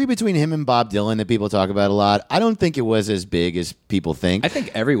rivalry between him and Bob Dylan that people talk about a lot, I don't think it was as big as people think. I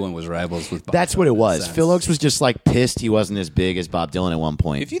think everyone was rivals with Bob That's Dylan what it in a was. sense. Phil Oakes was just like pissed he wasn't as big as Bob Dylan at one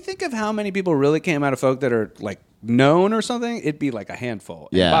point. If you think of how many people really came out of folk that are like known or something, it'd be like a handful.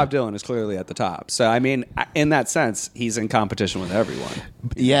 And Yeah. Bob Dylan is clearly at the top. So I mean, in that sense, he's in competition with everyone.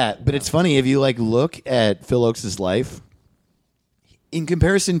 Yeah, but it's funny if you like look at Phil Oakes' life in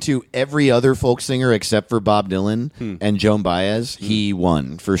comparison to every other folk singer except for Bob Dylan and Joan Baez, he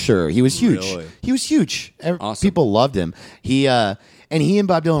won for sure. He was huge. Really? He was huge. Awesome. People loved him. He and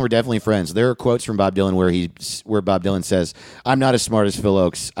Bob Dylan were definitely friends. There are quotes from Bob Dylan where Bob Dylan says, "I'm not as smart as Phil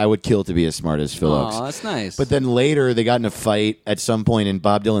Oakes. I would kill to be as smart as Phil Oakes." Aw, that's nice. But then later they got in a fight at some point in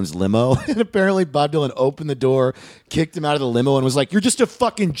Bob Dylan's limo, and apparently Bob Dylan opened the door, kicked him out of the limo, and was like, "You're just a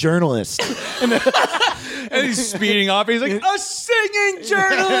fucking journalist." And he's speeding off. He's like, a singing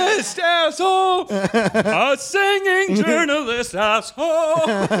journalist, asshole. A singing journalist,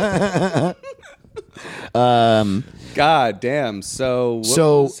 asshole. God damn. So what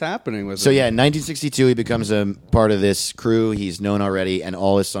was happening with So him? yeah, in 1962 he becomes a part of this crew. He's known already, and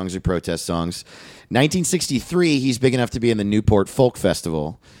all his songs are protest songs. 1963, he's big enough to be in the Newport Folk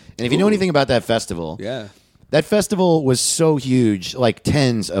Festival. And if you know anything about that festival, Yeah. that festival was so huge, like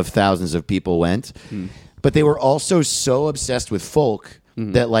tens of thousands of people went. But they were also so obsessed with folk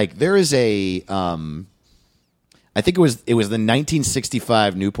that like there is a I think it was the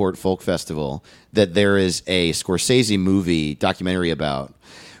 1965 Newport Folk Festival that there is a Scorsese movie documentary about,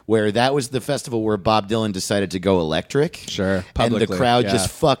 where that was the festival where Bob Dylan decided to go electric. Sure, And the publicly, crowd yeah. just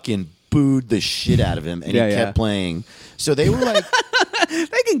fucking booed the shit out of him, and Yeah, he yeah. kept playing. So they were like,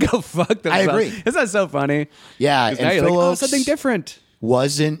 They can go fuck themselves. agree. Isn't that so funny? yeah, 'Cause and now you're Phil like, Oakes something different.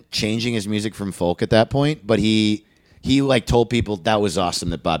 wasn't changing his music from folk at that point, but he like told people that was awesome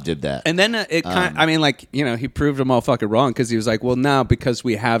that Bob did that. And then it kind I mean, like, you know, he proved them all fucking wrong because he was like, well, now because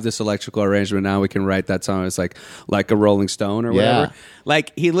we have this electrical arrangement, now we can write that song. It's like a Rolling Stone or whatever. Yeah.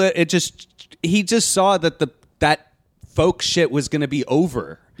 Like he just saw that that folk shit was going to be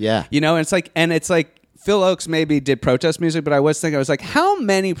over. Yeah. You know, and it's like Phil Oakes maybe did protest music, but I was like, how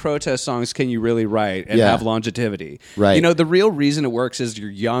many protest songs can you really write and Yeah. have longevity? Right. You know, the real reason it works is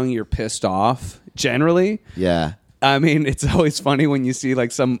you're young, you're pissed off generally. Yeah. I mean, it's always funny when you see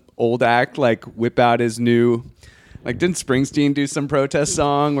like some old act like whip out his new, like didn't Springsteen do some protest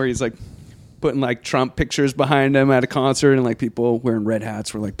song where he's like putting like Trump pictures behind him at a concert and like people wearing red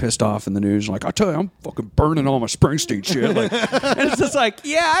hats were like pissed off in the news like, I tell you, I'm fucking burning all my Springsteen shit. Like, and it's just like,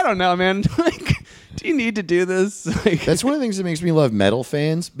 yeah, I don't know, man. Like, do you need to do this? Like, That's one of the things that makes me love metal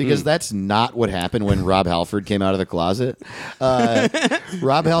fans, because that's not what happened when Rob Halford came out of the closet.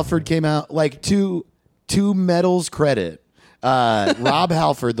 Rob Halford came out, like, to metal's credit. Rob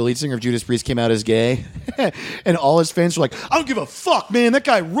Halford, the lead singer of Judas Priest, came out as gay, and all his fans were like, I don't give a fuck, man, that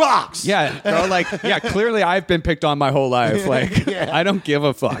guy rocks. yeah, they're like, yeah, clearly I've been picked on my whole life. Like, I don't give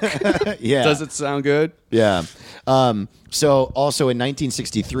a fuck. Yeah. Does it sound good? Yeah. So also in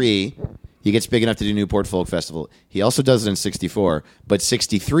 1963, he gets big enough to do Newport Folk Festival. He also does it in 64, but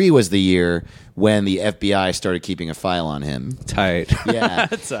 63 was the year when the FBI started keeping a file on him. Tight. Yeah.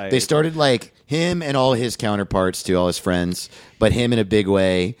 Tight. They started like him and all his counterparts too, all his friends, but him in a big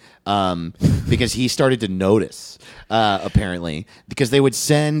way, because he started to notice, apparently, because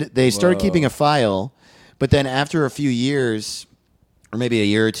they started keeping a file, but then after a few years, or maybe a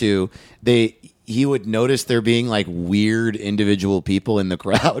year or two, he would notice there being like weird individual people in the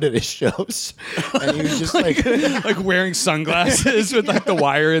crowd at his shows, and he was just like, like wearing sunglasses with like the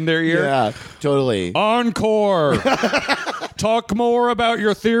wire in their ear. yeah, totally. Encore. Talk more about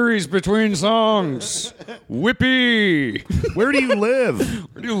your theories between songs. Whippy. Where do you live?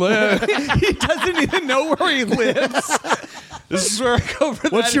 Where do you live? He doesn't even know where he lives. This is where I go for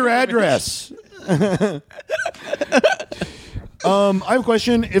What's that your information. address? I have a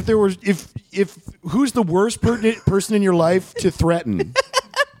question. If who's the worst person in your life to threaten?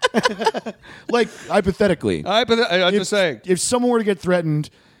 Like, hypothetically. I'm just saying. If someone were to get threatened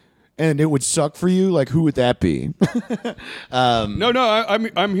and it would suck for you, like, who would that be? No,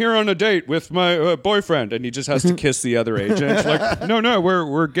 I'm here on a date with my boyfriend, and he just has to kiss the other agent. Like, no,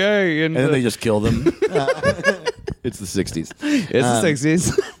 we're gay, and And then they just kill them. It's the 60s. it's the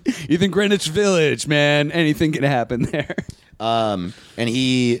 60s. You think Greenwich Village, man? Anything can happen there. And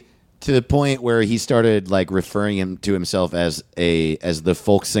he, to the point where he started like referring him to himself as the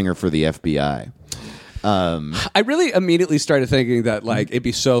folk singer for the FBI. I really immediately started thinking that like it'd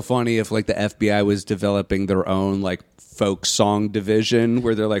be so funny if like the FBI was developing their own like folk song division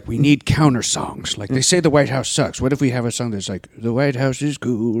where they're like, we need counter songs. Like they say the White House sucks. What if we have a song that's like, the White House is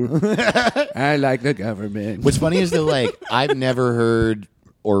cool. I like the government. What's funny is that like I've never heard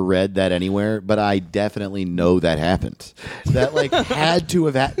or read that anywhere, but I definitely know that happened. That like had to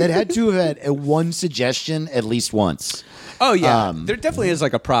have had a one suggestion at least once. Oh yeah, there definitely is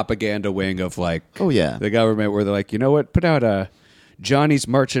like a propaganda wing of like, Oh, yeah. the government where they're like, you know what, put out a Johnny's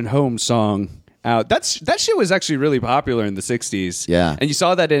Marching Home song out. That shit was actually really popular in the 60s. Yeah. And you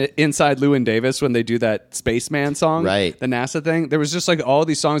saw that in Inside Llewyn Davis when they do that Spaceman song, Right. the NASA thing. There was just like all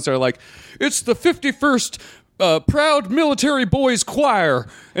these songs that are like, it's the 51st Proud Military Boys Choir,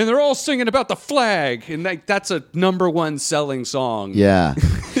 and they're all singing about the flag, and like that's a #1 selling song. Yeah.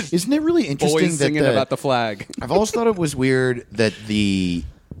 Isn't it really interesting Boys that singing about the flag. I've always thought it was weird that the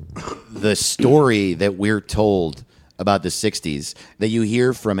story that we're told about the 60s that you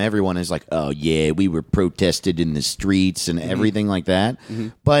hear from everyone is like, oh yeah, we were protested in the streets and everything like that.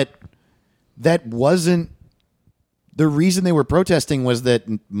 But that wasn't the reason they were protesting. Was that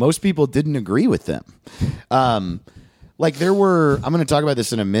most people didn't agree with them. Like there were, I'm going to talk about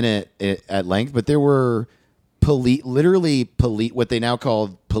this in a minute at length, but there were what they now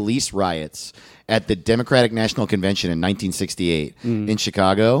call police riots at the Democratic National Convention in 1968 in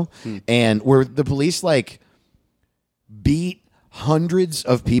Chicago, and where the police like beat hundreds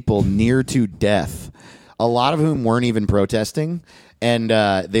of people near to death, a lot of whom weren't even protesting, and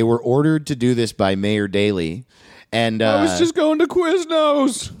they were ordered to do this by Mayor Daley. And I was just going to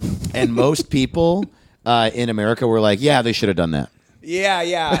Quiznos. And most people in America were like, yeah, they should have done that.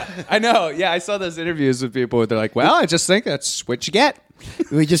 Yeah. I know. Yeah, I saw those interviews with people where they're like, well, I just think that's what you get.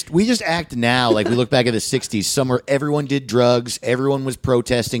 We just act now like we look back at the 60s, somewhere everyone did drugs, everyone was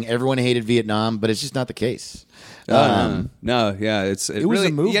protesting, everyone hated Vietnam, but it's just not the case. No, yeah, it was really,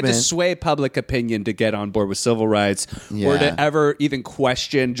 a movement. You had to sway public opinion to get on board with civil rights, or Yeah. to ever even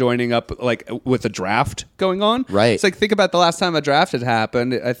question joining up like with a draft going on. Right. It's like, think about the last time a draft had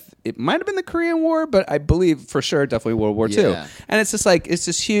happened. It might have been the Korean War, but I believe for sure definitely World War II. Yeah. And it's just like it's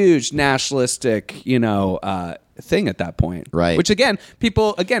this huge nationalistic, thing at that point. Right. Which again,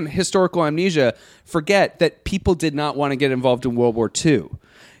 people historical amnesia forget that people did not want to get involved in World War II.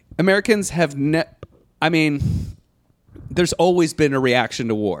 Americans have there's always been a reaction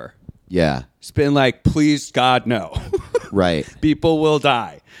to war. Yeah, It's been like, please, God, no. right. People will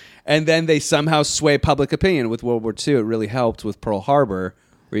die. And then they somehow sway public opinion with World War II. It really helped with Pearl Harbor,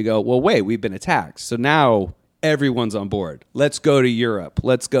 where you go, well, wait, we've been attacked. So now everyone's on board. Let's go to Europe.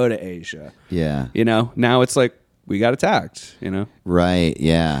 Let's go to Asia. Yeah. Now it's like, we got attacked, Right,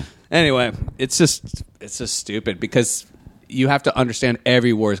 yeah. Anyway, it's just stupid because you have to understand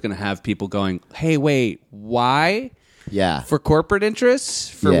every war is going to have people going, hey, wait, why? Yeah. For corporate interests?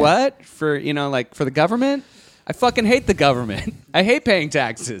 For Yeah. what? For, for the government? I fucking hate the government. I hate paying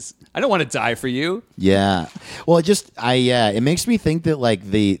taxes. I don't want to die for you. Yeah. Well, it makes me think that like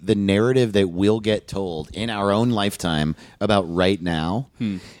the narrative that we'll get told in our own lifetime about right now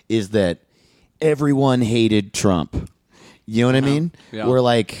is that everyone hated Trump. You know what I mean? Yeah. We're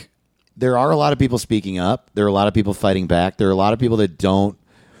like, there are a lot of people speaking up. There are a lot of people fighting back. There are a lot of people that don't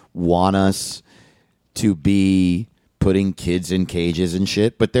want us to be putting kids in cages and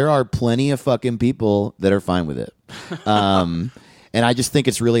shit. But there are plenty of fucking people that are fine with it. And I just think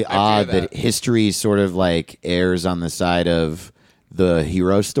it's really odd that history sort of like errs on the side of the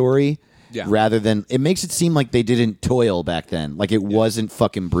hero story. Yeah. Rather than, it makes it seem like they didn't toil back then. Like it wasn't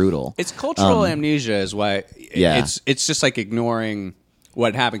fucking brutal. It's cultural amnesia is why it's just like ignoring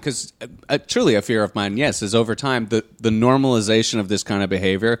what happened. Because truly a fear of mine, yes, is over time, the normalization of this kind of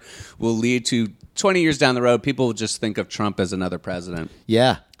behavior will lead to 20 years down the road, people will just think of Trump as another president.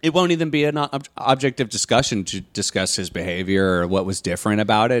 Yeah. It won't even be an object of discussion to discuss his behavior or what was different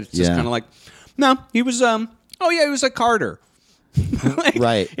about it. It's just kind of like, no, he was, he was like Carter.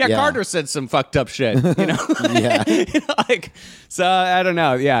 Right. Yeah, Yeah. Carter said some fucked up shit, Yeah. So I don't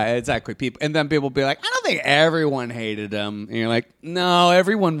know. Yeah, exactly. And then people will be like, I don't think everyone hated him. And you're like, no,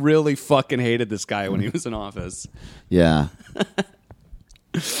 everyone really fucking hated this guy when he was in office. Yeah.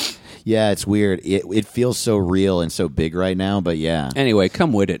 Yeah, it's weird. It feels so real and so big right now, but yeah. Anyway,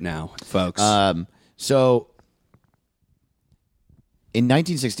 come with it now, folks. So in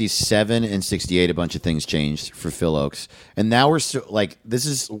 1967 and 68, a bunch of things changed for Phil Oakes. And now we're this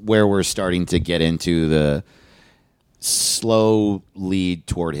is where we're starting to get into the slow lead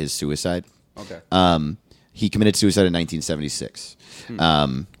toward his suicide. Okay. He committed suicide in 1976.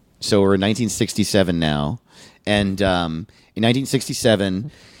 So we're in 1967 now. And in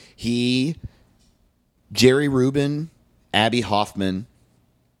 1967, Jerry Rubin, Abby Hoffman,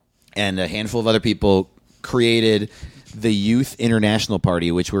 and a handful of other people created the Youth International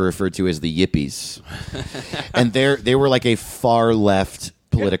Party, which were referred to as the Yippies. And they were like a far left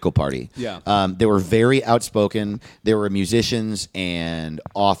political party. Yeah. They were very outspoken. There were musicians and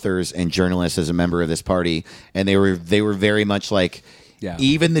authors and journalists as a member of this party, and they were very much like,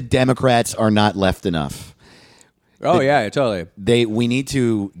 even the Democrats are not left enough. Yeah, totally. We need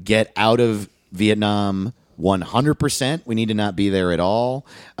to get out of Vietnam 100%. We need to not be there at all.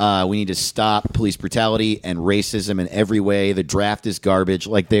 We need to stop police brutality and racism in every way. The draft is garbage.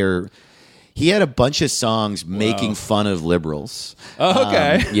 He had a bunch of songs making fun of liberals. Oh,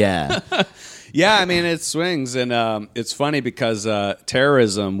 okay. Yeah. Yeah, I mean, it swings. And it's funny because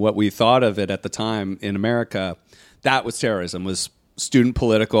terrorism, what we thought of it at the time in America, that was terrorism, was student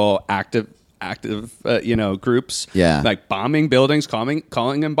political active groups. Yeah. Like bombing buildings, calling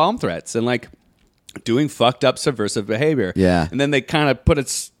in bomb threats, and like doing fucked up subversive behavior. Yeah. And then they kind of put a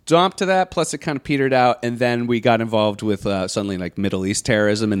stomp to that, plus it kind of petered out, and then we got involved with suddenly like Middle East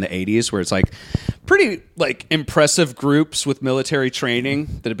terrorism in the 80s, where it's like pretty like impressive groups with military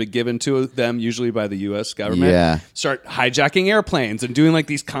training that have been given to them usually by the US government. Yeah. Start hijacking airplanes and doing like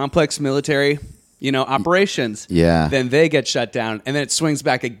these complex military operations. Yeah. Then they get shut down, and then it swings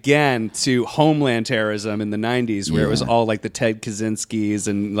back again to homeland terrorism in the 90s, where it was all like the Ted Kaczynskis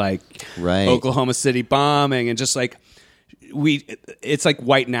and like Oklahoma City bombing, and just like it's like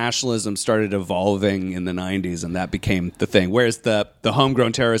white nationalism started evolving in the 90s, and that became the thing. Whereas the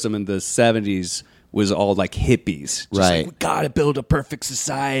homegrown terrorism in the 70s was all like hippies. Just like, we gotta build a perfect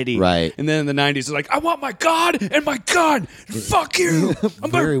society. Right. And then in the 90s, it's like, I want my God and my gun. Fuck you. I'm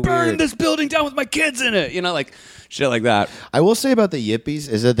gonna burn this building down with my kids in it. Like shit like that. I will say about the Yippies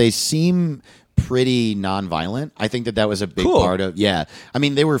is that they seem pretty nonviolent. I think that was a big part of, I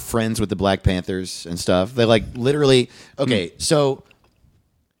mean, they were friends with the Black Panthers and stuff. They like literally, so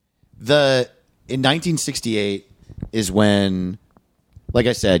in 1968 is when, like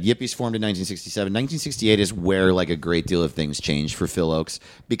I said, Yippies formed in 1967. 1968 is where like a great deal of things changed for Phil Oakes,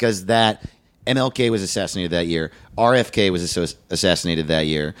 because that MLK was assassinated that year. RFK was assassinated that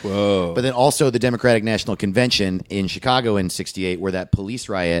year. Whoa. But then also the Democratic National Convention in Chicago in 68, where that police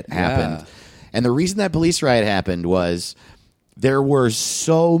riot happened. And the reason that police riot happened was there were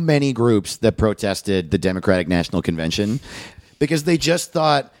so many groups that protested the Democratic National Convention because they just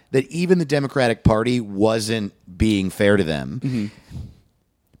thought that even the Democratic Party wasn't being fair to them. Mm-hmm.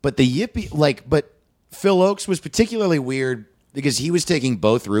 But but Phil Oakes was particularly weird because he was taking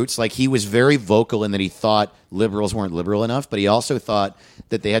both routes. Like, he was very vocal in that he thought liberals weren't liberal enough, but he also thought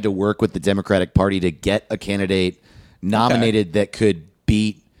that they had to work with the Democratic Party to get a candidate nominated that could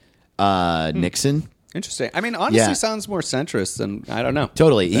beat Nixon. Interesting. I mean, honestly, sounds more centrist than, I don't know.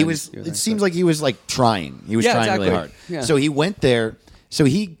 Totally. It seems like he was like trying. He was trying really hard. Yeah. So he went there. So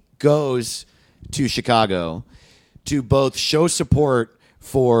he goes to Chicago to both show support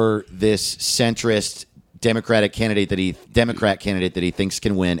for this centrist Democrat candidate that he thinks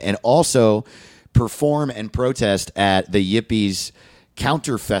can win, and also perform and protest at the Yippies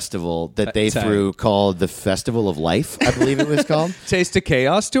counter festival that they threw called the Festival of Life, I believe it was called. Taste of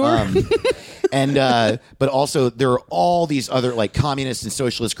Chaos tour. But also there are all these other like communist and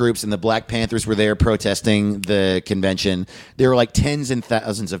socialist groups, and the Black Panthers were there protesting the convention. There were like tens and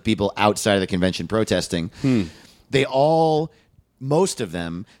thousands of people outside of the convention protesting. Most of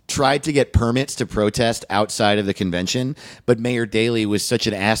them tried to get permits to protest outside of the convention, but Mayor Daley was such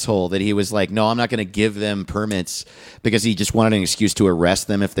an asshole that he was like, no, I'm not going to give them permits, because he just wanted an excuse to arrest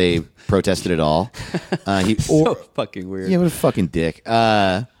them if they protested at all. So fucking weird. Yeah, what a fucking dick.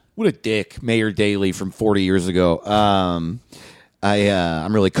 What a dick, Mayor Daley from 40 years ago. I'm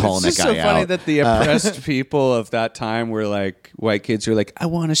really calling that guy out. It's just so funny that the oppressed people of that time were like white kids who were like, I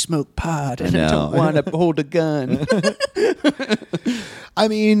want to smoke pot and I don't want to hold a gun. I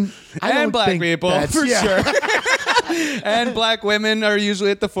mean, and black people, for sure. And black women are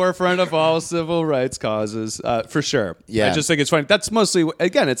usually at the forefront of all civil rights causes, for sure. Yeah. I just think it's funny. That's mostly,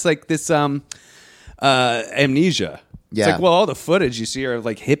 again, it's like this amnesia. Yeah. It's like, well, all the footage you see are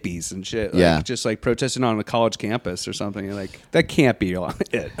like hippies and shit. Like, Yeah. just like protesting on a college campus or something. You're like, that can't be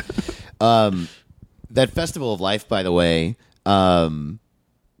it. That Festival of Life, by the way,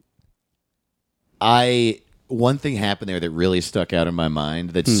 one thing happened there that really stuck out in my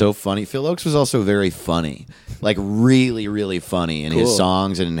mind that's so funny. Phil Oakes was also very funny, like really, really funny in his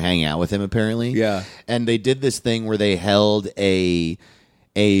songs and hanging out with him, apparently. Yeah. And they did this thing where they held a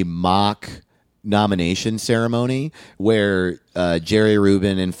mock nomination ceremony where Jerry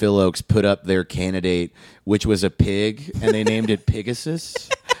Rubin and Phil Oakes put up their candidate, which was a pig, and they named it Pegasus,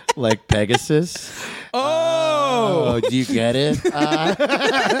 like Pegasus. Oh, do you get it?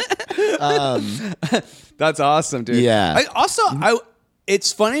 That's awesome, dude. Yeah.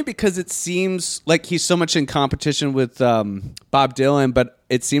 It's funny because it seems like he's so much in competition with Bob Dylan, but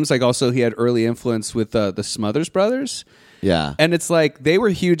it seems like also he had early influence with the Smothers Brothers. Yeah. And it's like they were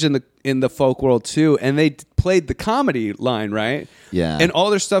huge in the folk world too, and they played the comedy line, right? Yeah. And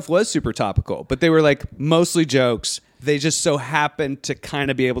all their stuff was super topical, but they were like mostly jokes. They just so happened to kind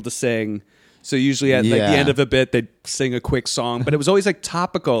of be able to sing. So usually at like the end of a bit, they'd sing a quick song, but it was always like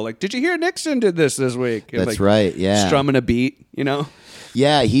topical. Like, did you hear Nixon did this week? That's like, right. Yeah. Strumming a beat, you know?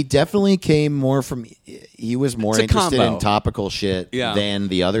 Yeah, he definitely came more from. He was more interested combo. in topical shit than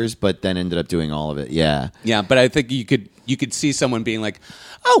the others, but then ended up doing all of it. Yeah, Yeah, but I think you could see someone being like,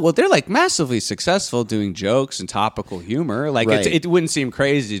 oh, well, they're like massively successful doing jokes and topical humor. Like Right. it wouldn't seem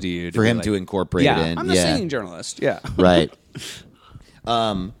crazy to you for be him like, to incorporate it in. I'm a singing journalist. Yeah, Right.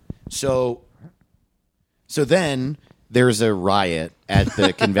 So then there's a riot at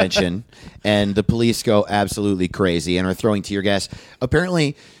the convention, and the police go absolutely crazy and are throwing tear gas.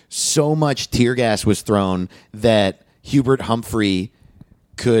 Apparently, so much tear gas was thrown that Hubert Humphrey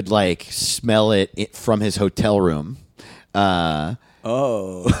could like smell it from his hotel room.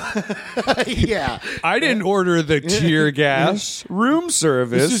 Oh. Yeah. I didn't order the tear gas. Room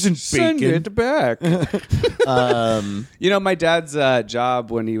service. This isn't Send bacon. it back. My dad's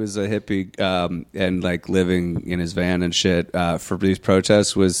job when he was a hippie and like living in his van and shit for these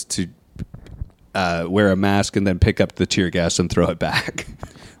protests was to wear a mask and then pick up the tear gas and throw it back.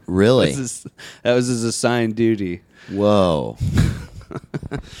 Really? That was his assigned duty. Whoa.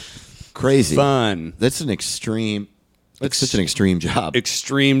 Crazy. Fun. That's such an extreme job.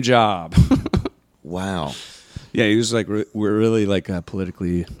 Extreme job. Wow. Yeah, he was like, we're really like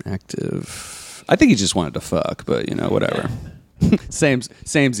politically active. I think he just wanted to fuck, but whatever.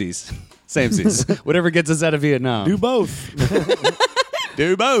 Samesies. Whatever gets us out of Vietnam. Do both.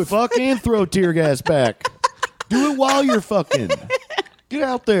 Do both. Fuck and throw tear gas back. Do it while you're fucking. Get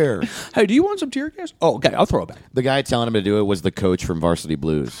out there. Hey, do you want some tear gas? Oh, okay, I'll throw it back. The guy telling him to do it was the coach from Varsity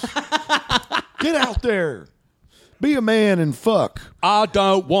Blues. Get out there. Be a man and fuck. I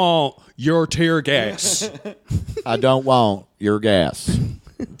don't want your tear gas. I don't want your gas.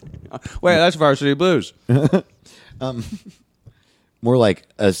 Wait, that's Varsity Blues. More like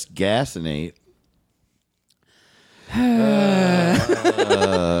us gassinate.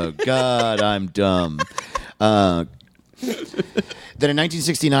 God, I'm dumb. Then in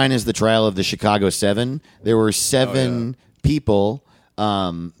 1969 is the trial of the Chicago Seven. There were seven people,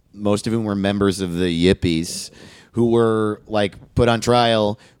 most of whom were members of the Yippies, who were like put on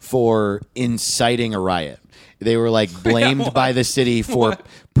trial for inciting a riot. They were like blamed by the city for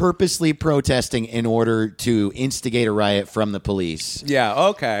purposely protesting in order to instigate a riot from the police. Yeah,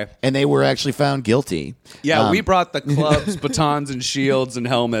 okay. And they were actually found guilty. Yeah, we brought the clubs, batons, and shields and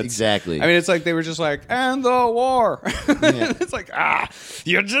helmets. Exactly. I mean, it's like they were just like, and the war. It's like,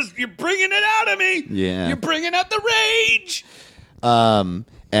 you're bringing it out of me. Yeah. You're bringing out the rage.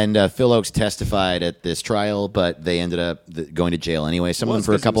 And Phil Oakes testified at this trial, but they ended up going to jail anyway. Some of them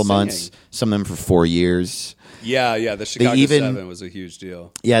for a couple months, some of them for 4 years. Yeah, the Chicago Seven was a huge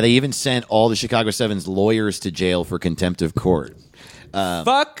deal. Yeah, they even sent all the Chicago Seven's lawyers to jail for contempt of court.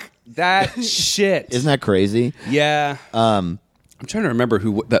 Fuck that shit. Isn't that crazy? Yeah. I'm trying to remember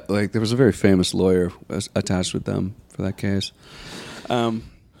who that. Like, there was a very famous lawyer attached with them for that case.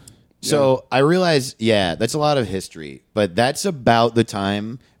 So I realize, that's a lot of history, but that's about the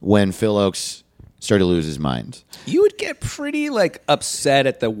time when Phil Oakes started to lose his mind. You would get pretty like upset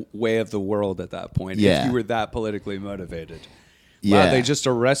at the way of the world at that point if you were that politically motivated. Yeah. Wow, they just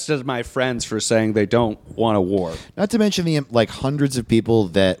arrested my friends for saying they don't want a war. Not to mention the hundreds of people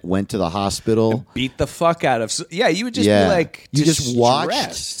that went to the hospital. Beat the fuck out of. Yeah, you would just be like, you just watched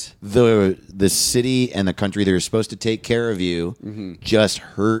distressed. the city and the country that are supposed to take care of you just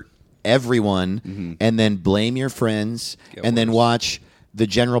hurt everyone, and then blame your friends, and then watch the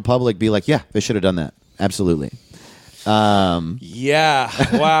general public be like, yeah, they should have done that. Absolutely. Yeah.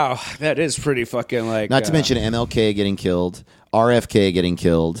 Wow. That is pretty fucking like. Not to mention MLK getting killed, RFK getting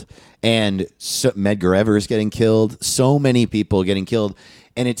killed, and Medgar Evers getting killed. So many people getting killed.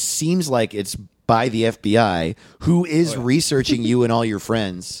 And it seems like it's by the FBI, who is researching you and all your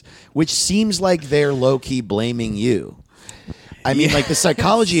friends, which seems like they're low-key blaming you. I mean, like, the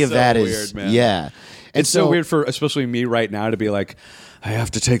psychology of that is, weird, man. Yeah. And It's so weird for especially me right now to be like, I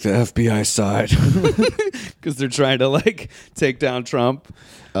have to take the FBI side because they're trying to like take down Trump.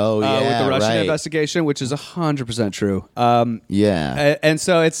 Oh yeah, with the Russian right. investigation, which is 100% true. Yeah, and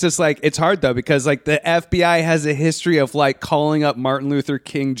so it's just like it's hard though because like the FBI has a history of like calling up Martin Luther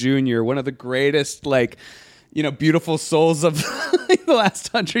King Jr., one of the greatest like beautiful souls of the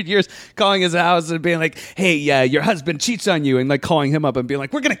last 100 years, calling his house and being like, hey, your husband cheats on you, and like calling him up and being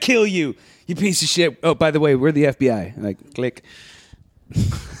like, we're gonna kill you, you piece of shit. Oh, by the way, we're the FBI. And like, click.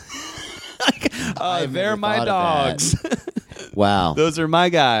 They're my dogs. Wow. Those are my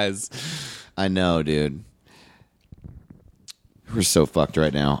guys. I know, dude. We're so fucked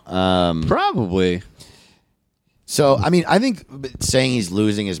right now. Probably. So, I mean, I think saying he's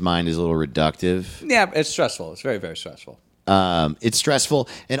losing his mind is a little reductive. Yeah, it's stressful. It's very, very stressful. It's stressful.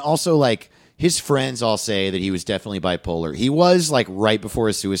 And also, like, his friends all say that he was definitely bipolar. He was, like, right before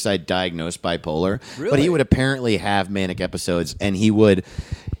his suicide, diagnosed bipolar. Really? But he would apparently have manic episodes, and he was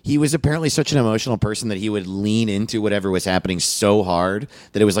apparently such an emotional person that he would lean into whatever was happening so hard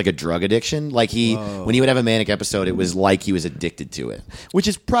that it was like a drug addiction. Like when he would have a manic episode, it was like he was addicted to it, which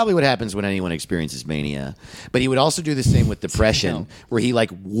is probably what happens when anyone experiences mania. But he would also do the same with depression, where he like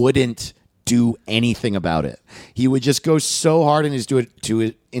wouldn't do anything about it. He would just go so hard into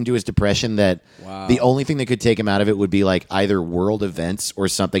his depression that the only thing that could take him out of it would be like either world events or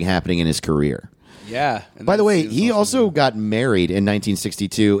something happening in his career. Yeah. By the way, he also got married in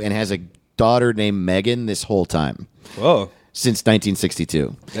 1962 and has a daughter named Megan this whole time. Whoa. since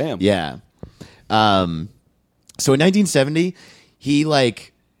 1962. Damn. Yeah. So in 1970, he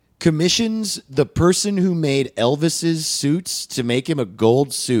like commissions the person who made Elvis's suits to make him a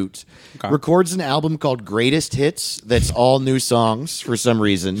gold suit. Records an album called Greatest Hits that's all new songs for some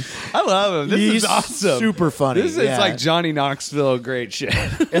reason. I love him. This He's is awesome. super funny. This is like Johnny Knoxville great shit.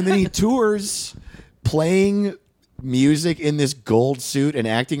 And then he tours playing music in this gold suit and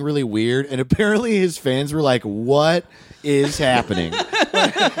acting really weird. And apparently his fans were like, what is happening?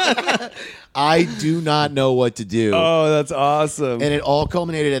 I do not know what to do. Oh, that's awesome. And it all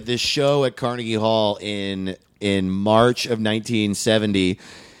culminated at this show at Carnegie Hall in March of 1970,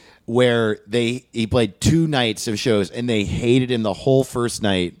 where he played 2 nights of shows, and they hated him the whole first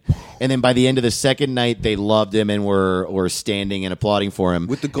night. And then by the end of the second night, they loved him and were standing and applauding for him.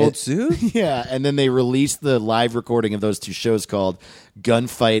 With the gold suit? Yeah, and then they released the live recording of those 2 shows called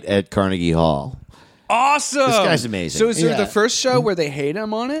Gunfight at Carnegie Hall. Awesome. This guy's amazing. So is there Yeah. the first show where they hate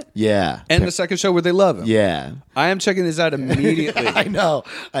him on it? Yeah. And the second show where they love him? Yeah. I am checking this out immediately. I know.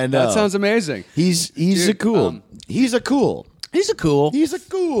 That sounds amazing. He's Dude, a cool. He's a cool. He's a cool. He's a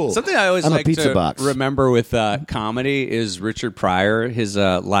cool. Something I always I'm a like pizza to box. remember with comedy is Richard Pryor, his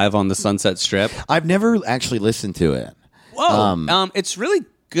Live on the Sunset Strip. I've never actually listened to it. Whoa. It's really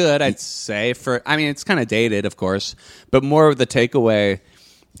good, I'd say. It's kind of dated, of course, but more of the takeaway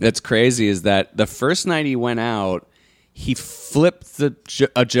that's crazy is that the first night he went out, he flipped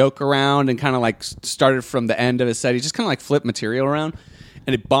a joke around and kind of like started from the end of his set. He just kind of like flipped material around,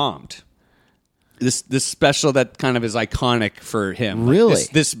 and it bombed. This special that kind of is iconic for him. Really? Like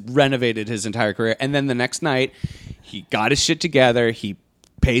this renovated his entire career. And then the next night, he got his shit together. He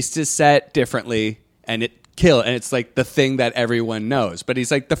paced his set differently, and it killed. And it's like the thing that everyone knows. But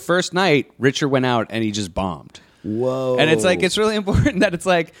he's like, the first night, Richard went out, and he just bombed. Whoa. And it's like, it's really important that it's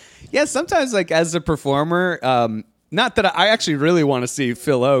like, yeah, sometimes like as a performer, not that I actually really want to see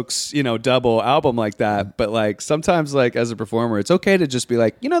Phil Oakes, double album like that, but like sometimes like as a performer, it's okay to just be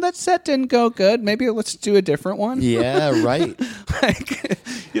like, that set didn't go good. Maybe let's do a different one. Yeah, right. Like,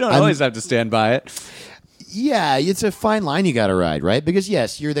 you don't always have to stand by it. Yeah, it's a fine line you got to ride, right? Because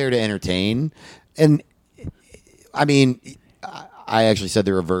yes, you're there to entertain, and I mean, I actually said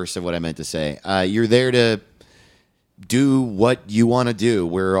the reverse of what I meant to say. You're there to do what you want to do.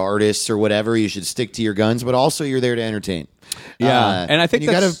 We're artists or whatever. You should stick to your guns, but also you're there to entertain. Yeah, and I think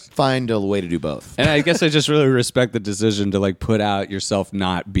you got to that's- find a way to do both. And I guess I just really respect the decision to like put out yourself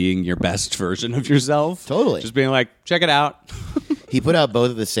not being your best version of yourself. Totally. Just being like, check it out. He put out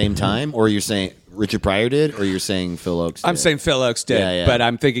both at the same time, or you're saying Richard Pryor did, or you're saying Phil Oakes did? I'm saying Phil Oakes did, Yeah. but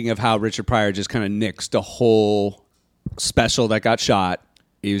I'm thinking of how Richard Pryor just kind of nixed a whole special that got shot.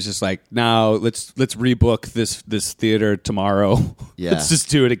 He was just like, "No, let's rebook this theater tomorrow. Yeah. Let's just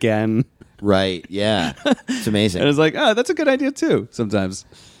do it again." Right, yeah. It's amazing. And it's like, oh, that's a good idea too. Sometimes.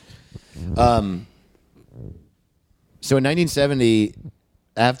 So in 1970,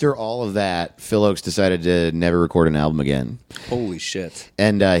 after all of that, Phil Oakes decided to never record an album again. Holy shit!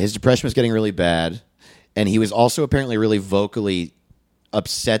 And his depression was getting really bad. And he was also apparently really vocally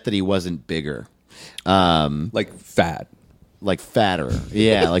upset that he wasn't bigger. Like fat. Like fatter.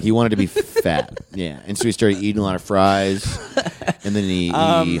 Yeah, like he wanted to be fat. Yeah. And so he started eating a lot of fries. And then he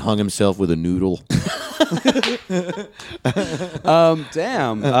hung himself with a noodle.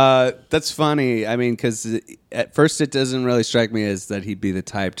 Damn. That's funny. I mean, because at first it doesn't really strike me as that he'd be the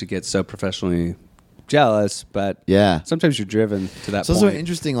type to get so professionally jealous, but Yeah. sometimes you're driven to that It's point. also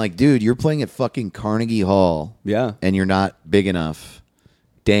interesting, like, dude, you're playing at fucking Carnegie Hall. Yeah. And you're not big enough.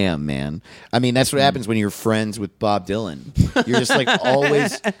 Damn, man. I mean, that's what happens when you're friends with Bob Dylan. You're just like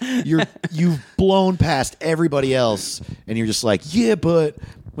always you've blown past everybody else, and you're just like, yeah, but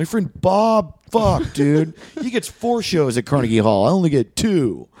my friend Bob, fuck, dude. He gets 4 shows at Carnegie Hall. I only get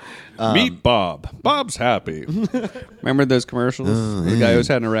 2. Meet Bob. Bob's happy. Remember those commercials? The guy who's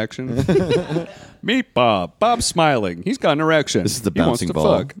had an erection? Meet Bob. Bob's smiling. He's got an erection. This is the He wants bouncing to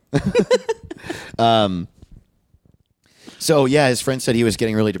ball. fuck. So, yeah, his friend said he was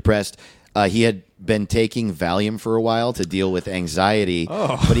getting really depressed. He had been taking Valium for a while to deal with anxiety.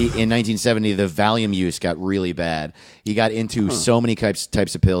 But in 1970, the Valium use got really bad. He got into so many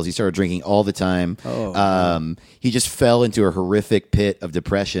types of pills. He started drinking all the time. He just fell into a horrific pit of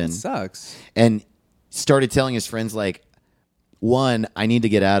depression. Sucks. And started telling his friends, like, 1, I need to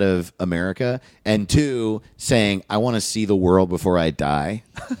get out of America. And 2, saying, I want to see the world before I die.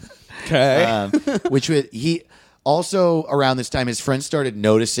 Okay. Which would he also around this time his friends started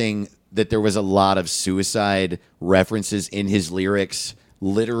noticing that there was a lot of suicide references in his lyrics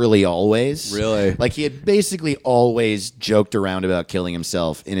literally always. Really? Like he had basically always joked around about killing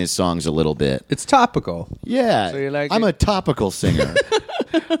himself in his songs a little bit. It's topical. Yeah. So you like I'm it? a topical singer.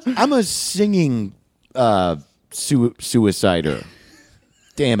 I'm a singing suicider.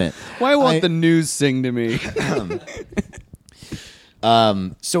 Damn it. Why won't the news sing to me?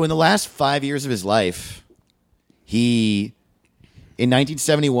 So in the last 5 years of his life, in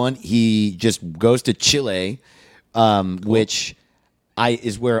 1971, he just goes to Chile, which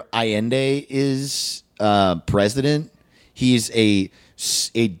is where Allende is president. He's a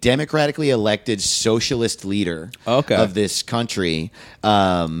democratically elected socialist leader of this country.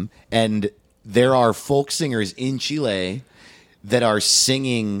 And there are folk singers in Chile that are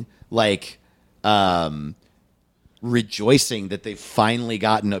singing like rejoicing that they've finally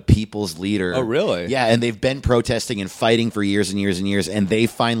gotten a people's leader. Oh, really? Yeah, and they've been protesting and fighting for years and years and years, and they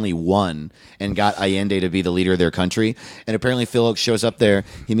finally won and got Allende to be the leader of their country. And apparently Phil Oakes shows up there.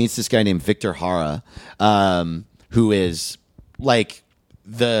 He meets this guy named Victor Jara, who is like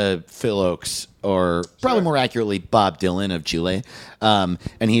the Phil Oakes, or probably more accurately Bob Dylan of Chile. And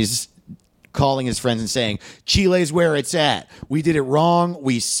he's calling his friends and saying, Chile's where it's at. We did it wrong.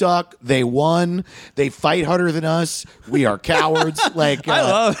 We suck. They won. They fight harder than us. We are cowards. Like I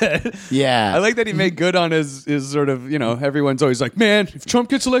love it. Yeah. I like that he made good on his sort of, everyone's always like, man, if Trump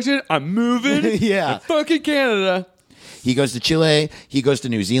gets elected, I'm moving. Yeah. to fucking Canada. He goes to Chile. He goes to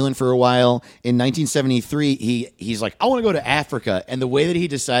New Zealand for a while. In 1973, he's like, I want to go to Africa. And the way that he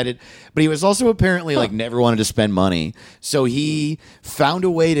decided, but he was also apparently like never wanted to spend money. So he found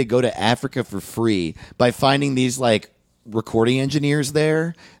a way to go to Africa for free by finding these like recording engineers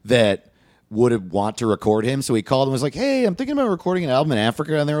there that would want to record him. So he called and was like, hey, I'm thinking about recording an album in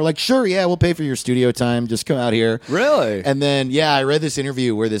Africa. And they were like, sure, yeah, we'll pay for your studio time. Just come out here. Really? And then, yeah, I read this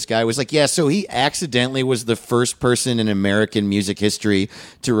interview where this guy was like, yeah, so he accidentally was the first person in American music history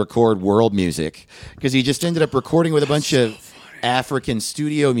to record world music because he just ended up recording with a bunch of African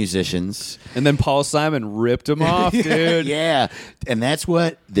studio musicians. And then Paul Simon ripped him off, dude. Yeah. And that's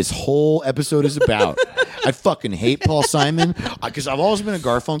what this whole episode is about. I fucking hate Paul Simon because I've always been a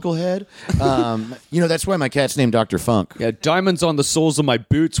Garfunkel head. That's why my cat's named Dr. Funk. Yeah, diamonds on the soles of my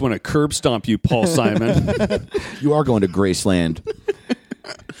boots when I curb stomp you, Paul Simon. You are going to Graceland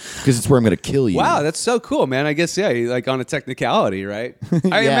because it's where I'm going to kill you. Wow, that's so cool, man. I guess, yeah, like on a technicality, right?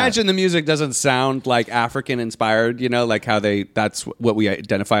 I imagine the music doesn't sound like African inspired, like how that's what we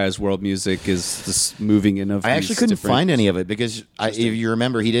identify as world music is this moving in of I actually couldn't find any of it because if you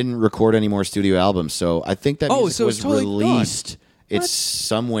remember, he didn't record any more studio albums. So I think that music was totally released. gone. It's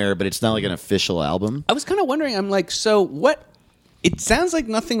somewhere, but it's not like an official album. I was kind of wondering, I'm like, so what? It sounds like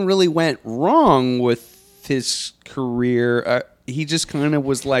nothing really went wrong with his career. He just kind of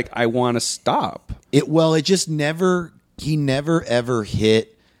was like, I want to stop. He never ever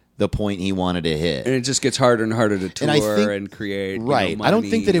hit the point he wanted to hit. And it just gets harder and harder to tour and create. Right. I don't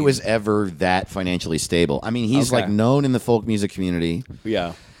think that it was ever that financially stable. I mean, he's like known in the folk music community.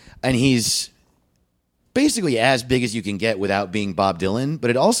 Yeah. And he's basically as big as you can get without being Bob Dylan. But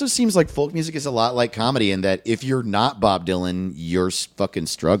it also seems like folk music is a lot like comedy in that if you're not Bob Dylan, you're fucking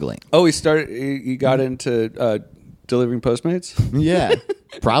struggling. Oh, he got into delivering Postmates? Yeah,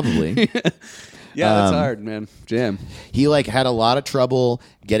 probably. Yeah, that's hard, man. Jam. He had a lot of trouble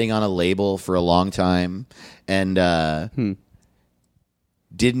getting on a label for a long time, and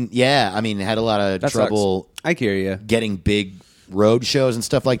didn't. Yeah, I mean, had a lot of trouble. Sucks. I hear you. Getting big road shows and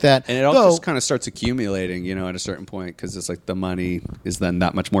stuff like that, and it all just kind of starts accumulating, at a certain point because it's like the money is then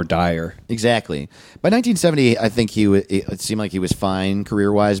that much more dire. Exactly. By 1970, I think it seemed like he was fine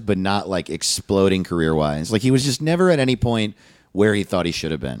career wise, but not like exploding career wise. Like he was just never at any point where he thought he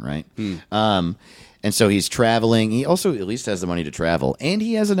should have been, right? And so he's traveling. He also at least has the money to travel, and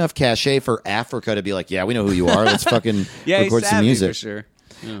he has enough cachet for Africa to be like, yeah, we know who you are. Let's fucking record some music for sure.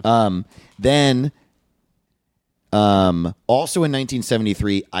 Yeah. Then. Also in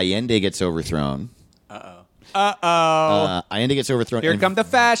 1973, Allende gets overthrown. Allende gets overthrown. Here come the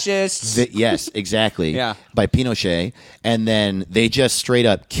fascists. Yes, exactly. Yeah. By Pinochet. And then they just straight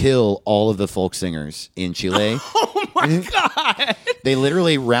up kill all of the folk singers in Chile. Oh, my God. They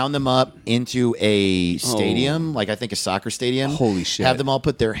literally round them up into a stadium, like I think a soccer stadium. Holy shit. Have them all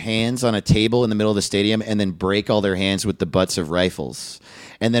put their hands on a table in the middle of the stadium and then break all their hands with the butts of rifles.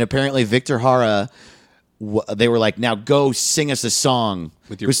 And then apparently Victor Jara... They were like, now go sing us a song.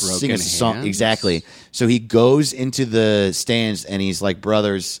 With your broken hands? Exactly. So he goes into the stands and he's like,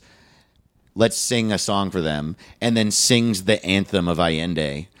 brothers, let's sing a song for them. And then sings the anthem of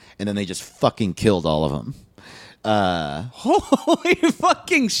Allende. And then they just fucking killed all of them. Holy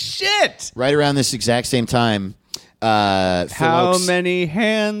fucking shit. Right around this exact same time, How Oaks- many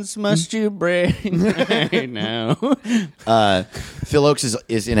hands must you bring right now? Phil Oaks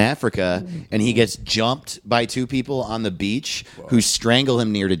is in Africa, and he gets jumped by two people on the beach who strangle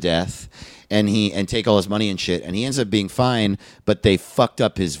him near to death, and take all his money and shit. And he ends up being fine, but they fucked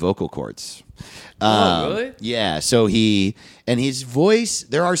up his vocal cords. Really? Yeah. So his voice.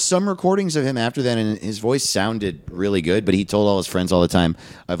 There are some recordings of him after that, and his voice sounded really good. But he told all his friends all the time,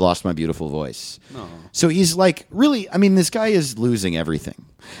 "I've lost my beautiful voice." So he's like, really. I mean, this guy is losing everything.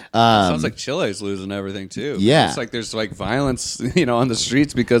 Sounds like Chile's losing everything too. Yeah. It's like there's like violence, on the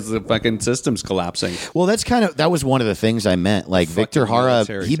streets because the fucking system's collapsing. Well, that was one of the things I meant. Like Victor Jara,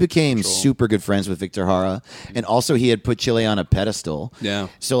 military he became control. super good friends with Victor Jara, and also he had put Chile on a pedestal. Yeah.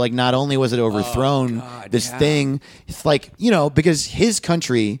 So like, not only was it overthrown, thing, it's like because his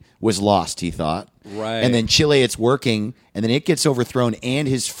country was lost, he thought. Right. And then Chile, it's working, and then it gets overthrown, and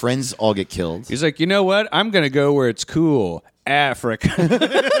his friends all get killed. He's like, you know what? I'm gonna go where it's cool. Africa.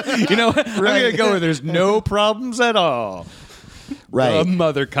 You know what? I'm gonna go where there's no problems at all. Right. A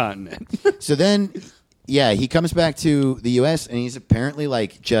mother continent. So then, he comes back to the U.S. and he's apparently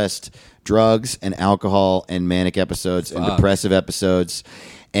like just drugs and alcohol and manic episodes and depressive episodes,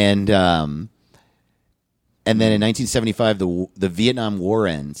 and then in 1975 the Vietnam War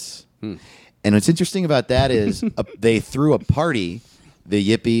ends. And what's interesting about that is they threw a party, the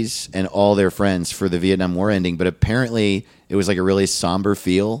Yippies and all their friends, for the Vietnam War ending, but apparently it was like a really somber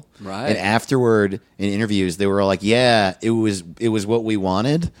feel. Right. And afterward, in interviews, they were all like, "Yeah, it was what we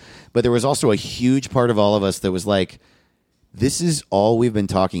wanted," but there was also a huge part of all of us that was like, "This is all we've been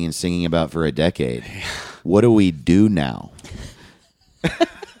talking and singing about for a decade. What do we do now?"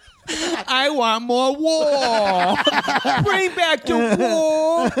 I want more war. Bring back the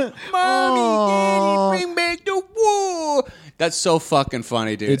war. Mommy, Daddy, bring back the war. That's so fucking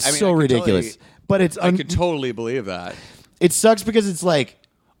funny, dude. It's I mean, so I could ridiculous. But it's I could totally believe that. it sucks because it's like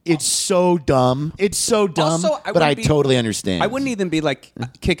it's so dumb. It's so dumb, Also, but I totally understand. I wouldn't even be like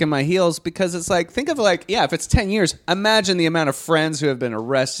kicking my heels because it's like, think of like, if it's 10 years, imagine the amount of friends who have been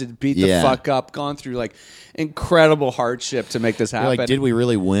arrested, beat the fuck up, gone through like incredible hardship to make this You're happen. like, did we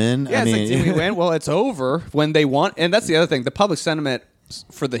really win? Yeah, it's like, did we win? Well, it's over when they want. And that's the other thing. The public sentiment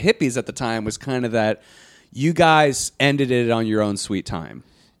for the hippies at the time was kind of that you guys ended it on your own sweet time.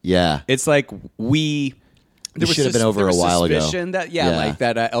 Yeah. It's like there should have been over a while ago. That, like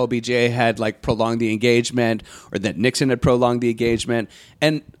that LBJ had like prolonged the engagement, or that Nixon had prolonged the engagement,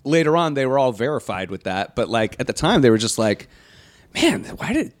 and later on they were all verified with that. But like at the time, they were just like, "Man,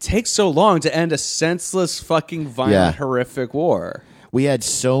 why did it take so long to end a senseless, fucking violent, horrific war?" We had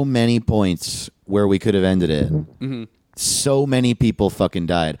so many points where we could have ended it. Mm-hmm. So many people fucking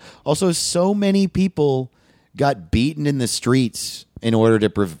died. Also, so many people got beaten in the streets in order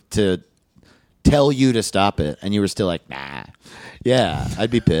to tell you to stop it, and you were still like, "Nah." Yeah,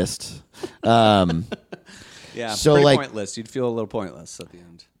 I'd be pissed. Yeah, so pretty like pointless. You'd feel a little pointless at the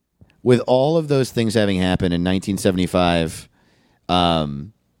end. with all of those things having happened in 1975,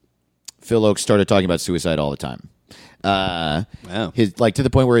 Phil Oaks started talking about suicide all the time. Wow. His like to the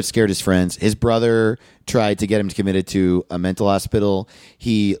point where it scared his friends. His brother tried to get him committed to a mental hospital.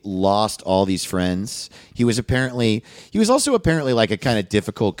 He lost all these friends. He was also apparently like a kind of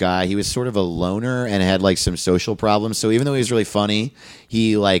difficult guy. He was sort of a loner and had like some social problems. So even though he was really funny,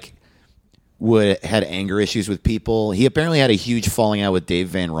 he like had anger issues with people. He apparently had a huge falling out with Dave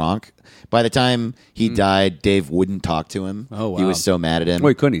Van Ronk. By the time he died, Dave wouldn't talk to him. Oh, wow. He was so mad at him. Well,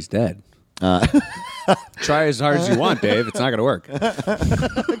 he couldn't. He's dead. Try as hard as you want, Dave. It's not going to work.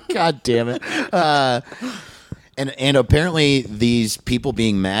 God damn it. And apparently these people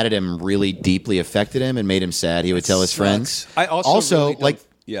being mad at him really deeply affected him and made him sad. He would tell his friends. I also really don't- like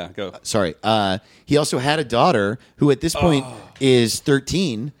yeah, go. sorry. He also had a daughter who at this point is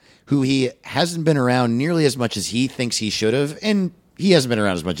 13, who he hasn't been around nearly as much as he thinks he should have, and he hasn't been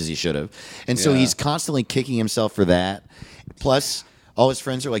around as much as he should have. And so Yeah. he's constantly kicking himself for that. Plus, all his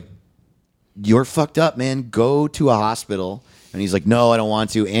friends are like, "You're fucked up, man. Go to a hospital." And he's like, "No, I don't want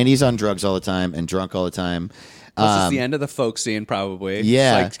to." And he's on drugs all the time and drunk all the time. This is the end of the folk scene, probably.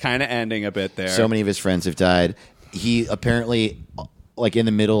 Yeah. It's like kind of ending a bit there. So many of his friends have died. He apparently, like in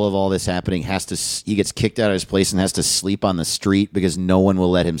the middle of all this happening, he gets kicked out of his place and has to sleep on the street because no one will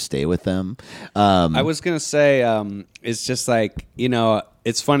let him stay with them. I was going to say, it's just like,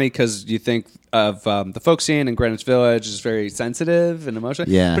 it's funny because you think of the folk scene in Greenwich Village is very sensitive and emotional.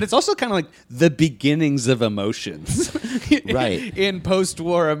 Yeah. But it's also kind of like the beginnings of emotions. Right. In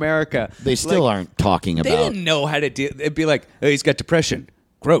post-war America. They still aren't talking They about. didn't know how to deal. It'd be like, oh, he's got depression.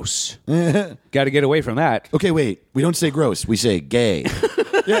 Gross. Got to get away from that. Okay, wait. We don't say gross. We say gay.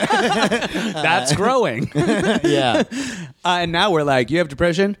 That's growing. Yeah. And now we're like, you have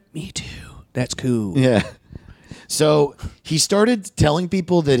depression? Me too. That's cool. Yeah. So he started telling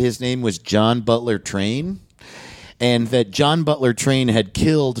people that his name was John Butler Train and that John Butler Train had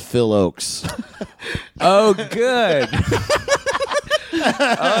killed Phil Oakes. Oh, good.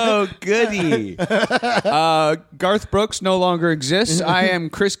 Oh, goody. Garth Brooks no longer exists. I am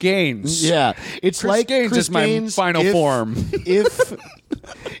Chris Gaines. Yeah. It's Chris like Gaines Chris is my Gaines final form. If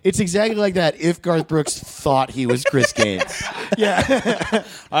it's exactly like that if Garth Brooks thought he was Chris Gaines. Yeah.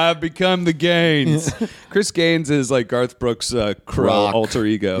 I've become the Gaines. Chris Gaines is like Garth Brooks' crow Rock. alter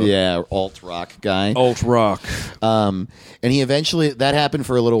ego. Yeah, alt rock guy. Alt rock. And he eventually, that happened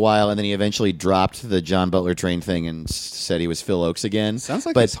for a little while, and then he eventually dropped the John Butler Train thing and said he was Phil Oakes again. Sounds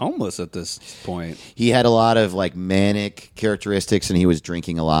like but he's homeless at this point. he had a lot of like manic characteristics, and he was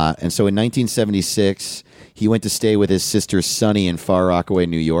drinking a lot. And so in 1976, he went to stay with his sister Sunny in Far Rockaway,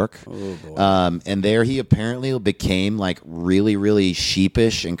 New York. Oh, boy. And there he apparently became like really, really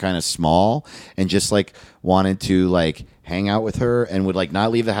sheepish and kind of small, and just like wanted to like hang out with her, and would like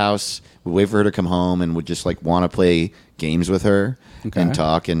not leave the house, would wait for her to come home, and would just like want to play games with her and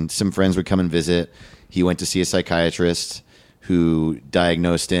talk. And some friends would come and visit. He went to see a psychiatrist who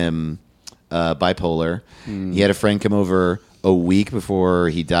diagnosed him bipolar. He had a friend come over a week before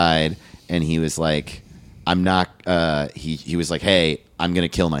he died, and he was like, I'm not he was like, hey, I'm gonna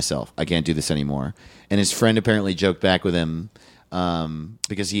kill myself. I can't do this anymore. And his friend apparently joked back with him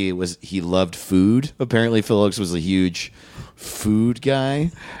because he loved food. Apparently Phil Oakes was a huge food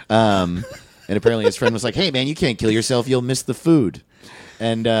guy. And apparently his friend was like, hey man, you can't kill yourself, you'll miss the food.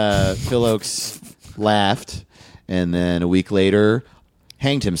 And Phil Oakes laughed, and then a week later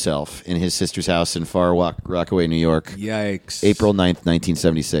hanged himself in his sister's house in Far Rockaway, New York. Yikes. April 9th,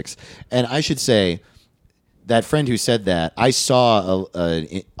 1976. And I should say, that friend who said that,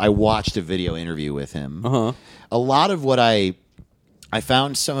 I watched a video interview with him. Uh-huh. A lot of what I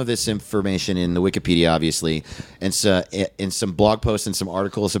found some of this information in the Wikipedia, obviously, and so, in some blog posts and some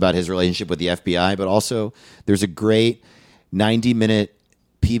articles about his relationship with the FBI, but also there's a great 90-minute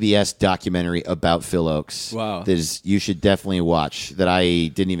PBS documentary about Phil Oakes. Wow. That you should definitely watch, that I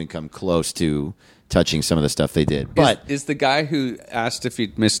didn't even come close to touching some of the stuff they did. But is the guy who asked if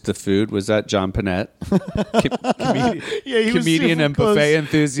he'd missed the food, was that John Panette? he was Comedian super and buffet close.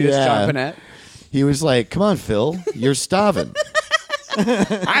 enthusiast Yeah. John Panette? He was like, come on, Phil, you're starving.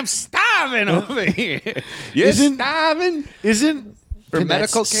 I'm starving over here. You're Isn't- starving? Isn't For Panette's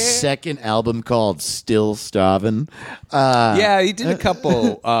medical care? second album called Still Starving? Yeah, he did a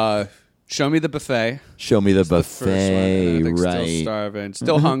couple. Show Me the Buffet. Show Me the First one, and Buffet, I think Still right. starving.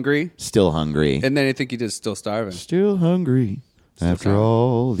 Still hungry. Still hungry. And then I think he did Still Starving. Still hungry after starving.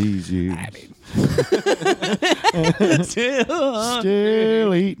 all these years.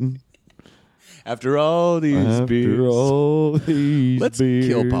 Still eating After all these after beers. all these Let's beers.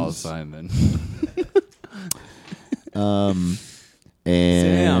 kill Paul Simon.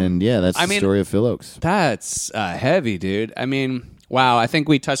 And yeah, that's I the mean- story of Phil Oakes. That's heavy, dude. I mean, wow. I think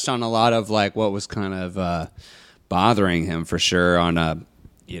we touched on a lot of like what was kind of bothering him for sure on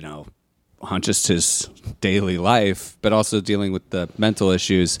just his daily life, but also dealing with the mental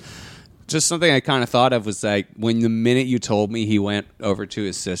issues. Just something I kind of thought of was like when the minute you told me he went over to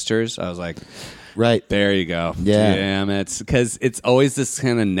his sister's, I was like, Right. there you go. Yeah. Damn it. Because it's always this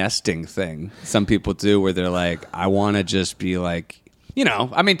kind of nesting thing some people do where they're like, I want to just be like,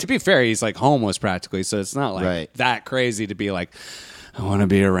 I mean, to be fair, he's like homeless practically. So it's not like Right. that crazy to be like, I want to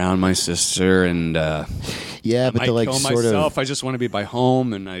be around my sister and Yeah, but I the like kill sort myself. of, I just want to be by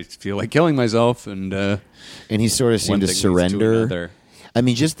home and I feel like killing myself. And and he sort of one seemed to thing leads to surrender. another. I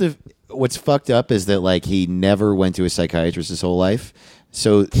mean, just what's fucked up is that like he never went to a psychiatrist his whole life.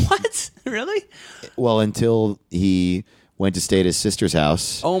 So What? Really? well, until he went to stay at his sister's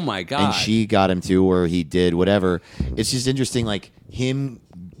house. Oh my God. And she got him to, or he did whatever. It's just interesting, like him,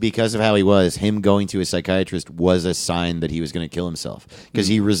 because of how he was, him going to a psychiatrist was a sign that he was going to kill himself because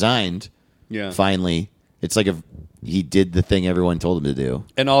he resigned. Yeah. Finally, it's like he did the thing everyone told him to do.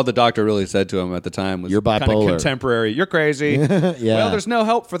 And all the doctor really said to him at the time was You're kind of bipolar. contemporary. You're crazy. Yeah. Well, there's no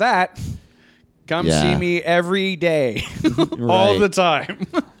help for that. Come Yeah. see me every day, all Right. the time.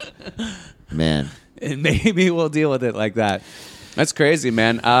 Man, And maybe we'll deal with it like that. That's crazy,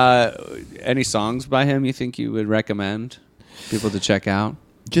 man. Any songs by him you think you would recommend people to check out?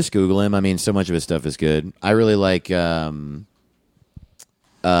 just Google him. I mean, so much of his stuff is good. I really like. There's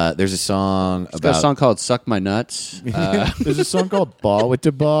a song He's got about. a song called "Suck My Nuts." There's a song called "Ball with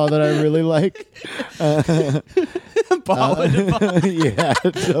the Ball" that I really like. Paul. Yeah,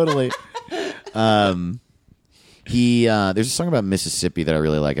 totally. There's a song about Mississippi that I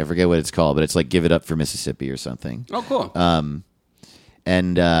really like. I forget what it's called, but it's like "Give It Up for Mississippi" or something. Oh, cool.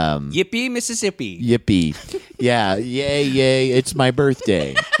 And Yippee, Mississippi. yippee, yeah, yay, it's my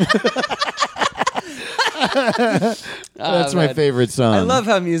birthday. That's my man. favorite song. I love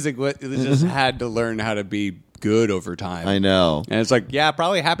how music just had to learn how to be good over time. I know. And it's like, yeah,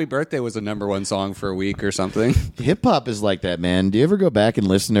 probably Happy Birthday was the #1 song for a week or something. Hip hop is like that, man. Do you ever go back and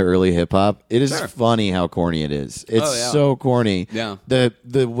listen to early hip hop? It is Sure. funny how corny it is. It's Oh, yeah. so corny. Yeah. The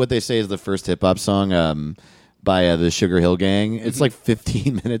what they say is the first hip hop song by the Sugar Hill Gang. It's like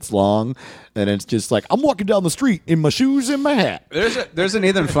 15 minutes long, and it's just like I'm walking down the street in my shoes and my hat. There's an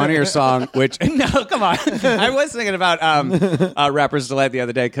even funnier song, which no, come on. I was thinking about Rapper's Delight the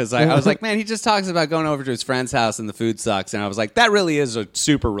other day because I was like, man, he just talks about going over to his friend's house and the food sucks, and I was like, that really is a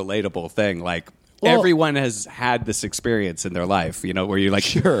super relatable thing. Like. Well- everyone has had this experience in their life, you know, where you're like,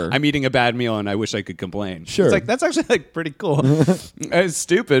 Sure. I'm eating a bad meal and I wish I could complain. Sure. It's like, that's actually like pretty cool. It's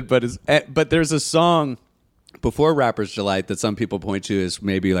stupid, but there's a song before Rapper's Delight that some people point to as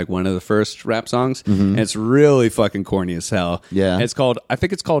maybe like one of the first rap songs. And it's really fucking corny as hell. Yeah. And I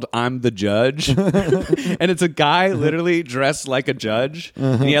think it's called I'm the Judge. And it's a guy literally dressed like a judge.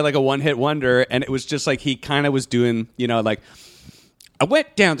 And he had like a one-hit wonder. And it was just like he kind of was doing, you know, like, I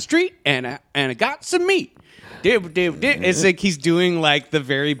went down the street and I got some meat. It's like he's doing like the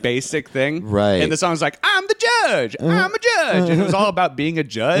very basic thing. Right. And the song's like, I'm the judge. I'm a judge. And it was all about being a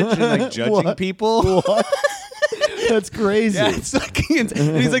judge and like judging What? people. What? That's crazy. Yeah, it's like, and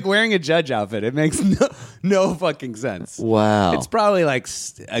he's like wearing a judge outfit. It makes no fucking sense. Wow. It's probably like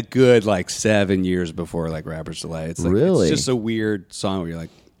a good like 7 years before like Rapper's Delight. It's like, Really? It's just a weird song where you're like,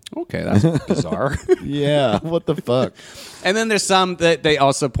 okay, that's bizarre. Yeah. What the fuck? And then there's some that they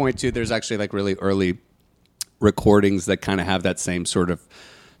also point to. There's actually like really early recordings that kind of have that same sort of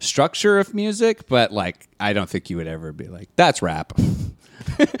structure of music, but like I don't think you would ever be like, that's rap.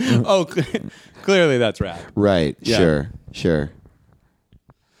 Oh, clearly that's rap. Right. Yeah. Sure.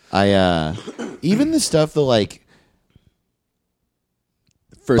 I even the stuff that like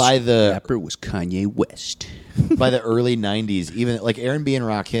First by the rapper was Kanye West. by the early 90s, even like Eric B. and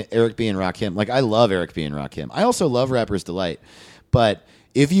Rakim, like I love Eric B. and Rakim. I also love Rapper's Delight. But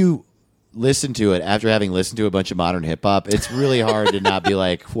if you listen to it after having listened to a bunch of modern hip hop, it's really hard to not be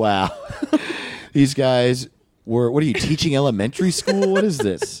like, wow, these guys were, what are you, teaching elementary school? What is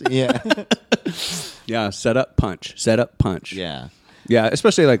this? Yeah. Yeah, set up punch. Yeah. Yeah,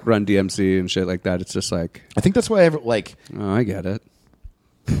 especially like Run DMC and shit like that. It's just like, I think that's why I ever like, oh, I get it.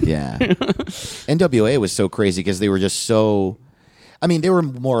 yeah. NWA was so crazy because they were just so, I mean, they were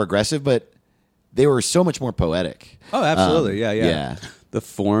more aggressive, but they were so much more poetic. Oh, absolutely. Yeah. The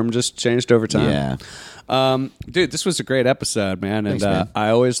form just changed over time. Yeah. Dude, this was a great episode, man. And Thanks, man. I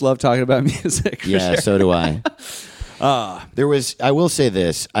always love talking about music. for Yeah, sure. so do I. There was, I will say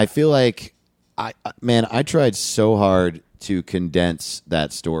this. I feel like, I tried so hard to condense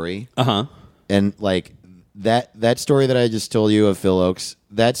that story. Uh-huh. And like that story that I just told you of Phil Oakes,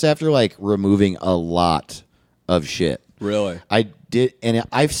 that's after like removing a lot of shit. Really? I did, and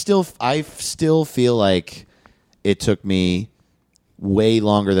I still feel like it took me way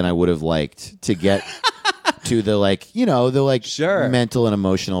longer than I would have liked to get to the like, you know, the like Sure. mental and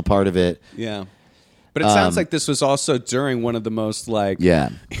emotional part of it. Yeah. But it sounds like this was also during one of the most like Yeah.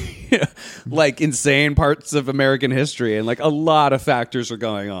 like insane parts of American history, and like a lot of factors are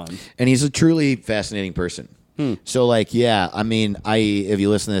going on. And he's a truly fascinating person. So like, yeah, I mean, if you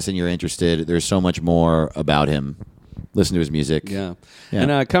listen to this and you're interested, there's so much more about him. Listen to his music. Yeah. Yeah.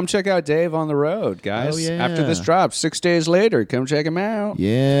 And come check out Dave on the road, guys. Oh, yeah. After this drops, 6 days later, come check him out.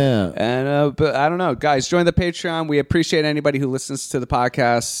 Yeah. And but I don't know, guys, join the Patreon. We appreciate anybody who listens to the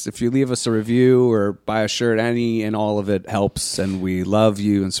podcast. If you leave us a review or buy a shirt, any and all of it helps, and we love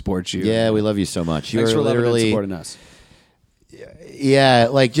you and support you. Yeah, we love you so much. Thanks You're for loving and literally, supporting us. yeah,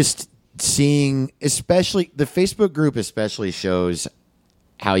 like just seeing, especially the Facebook group, especially shows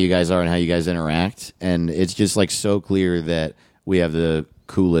how you guys are and how you guys interact, and it's just like so clear that we have the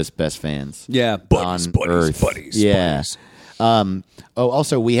coolest, best fans. Yeah, on Earth. Yeah.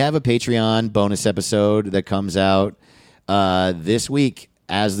 Also, we have a Patreon bonus episode that comes out this week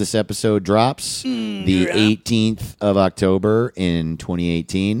as this episode drops, the 18th of October in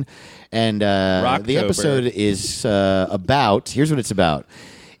 2018. And the episode is about, here's what it's about.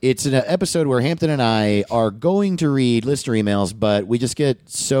 It's an episode where Hampton and I are going to read listener emails, but we just get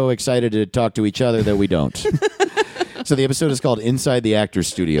so excited to talk to each other that we don't. So the episode is called Inside the Actor's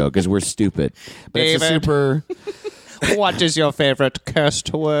Studio because we're stupid. But it's a David. super... What is your favorite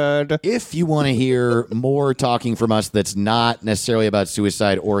cursed word? If you want to hear more talking from us that's not necessarily about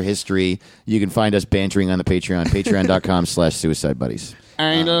suicide or history, you can find us bantering on the Patreon, patreon.com/Suicide Buddies.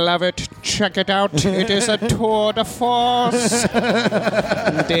 I love it. Check it out. It is a tour de force.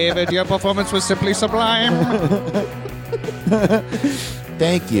 David, your performance was simply sublime.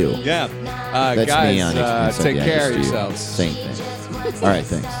 Thank you. Yeah. That's guys, me on Inside take the care of Studio. yourselves. Same thing. All right,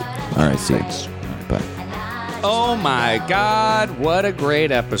 thanks. All right, see you. Bye. Oh my God, what a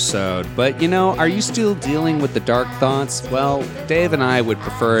great episode. But, are you still dealing with the dark thoughts? Well, Dave and I would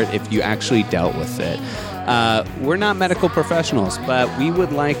prefer it if you actually dealt with it. We're not medical professionals, but we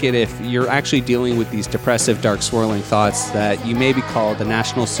would like it if you're actually dealing with these depressive, dark, swirling thoughts that you may be called the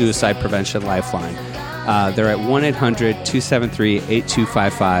National Suicide Prevention Lifeline. They're at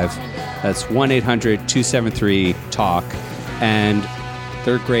 1-800-273-8255. That's 1-800-273-TALK. And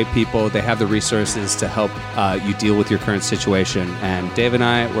they're great people. They have the resources to help you deal with your current situation. And Dave and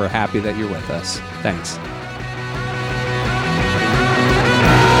I, we're happy that you're with us. Thanks.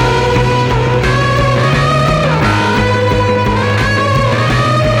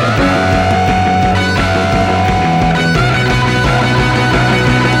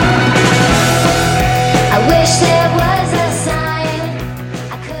 I wish there was a sign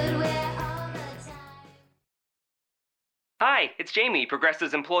I could wear all the time. Hi, it's Jamie,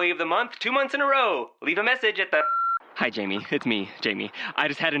 Progressive's Employee of the Month, 2 months in a row. Leave a message at the... Hi, Jamie. It's me, Jamie. I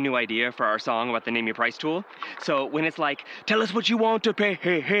just had a new idea for our song about the Name Your Price tool. So when it's like, tell us what you want to pay,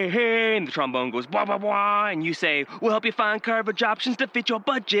 hey, hey, hey, and the trombone goes, blah, blah, blah, and you say, we'll help you find coverage options to fit your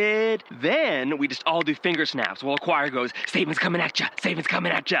budget. Then we just all do finger snaps while a choir goes, savings coming at ya, savings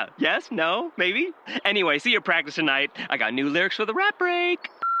coming at ya. Yes? No? Maybe? Anyway, see your practice tonight. I got new lyrics for the rap break.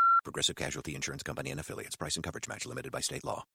 Progressive Casualty Insurance Company and Affiliates. Price and coverage match limited by state law.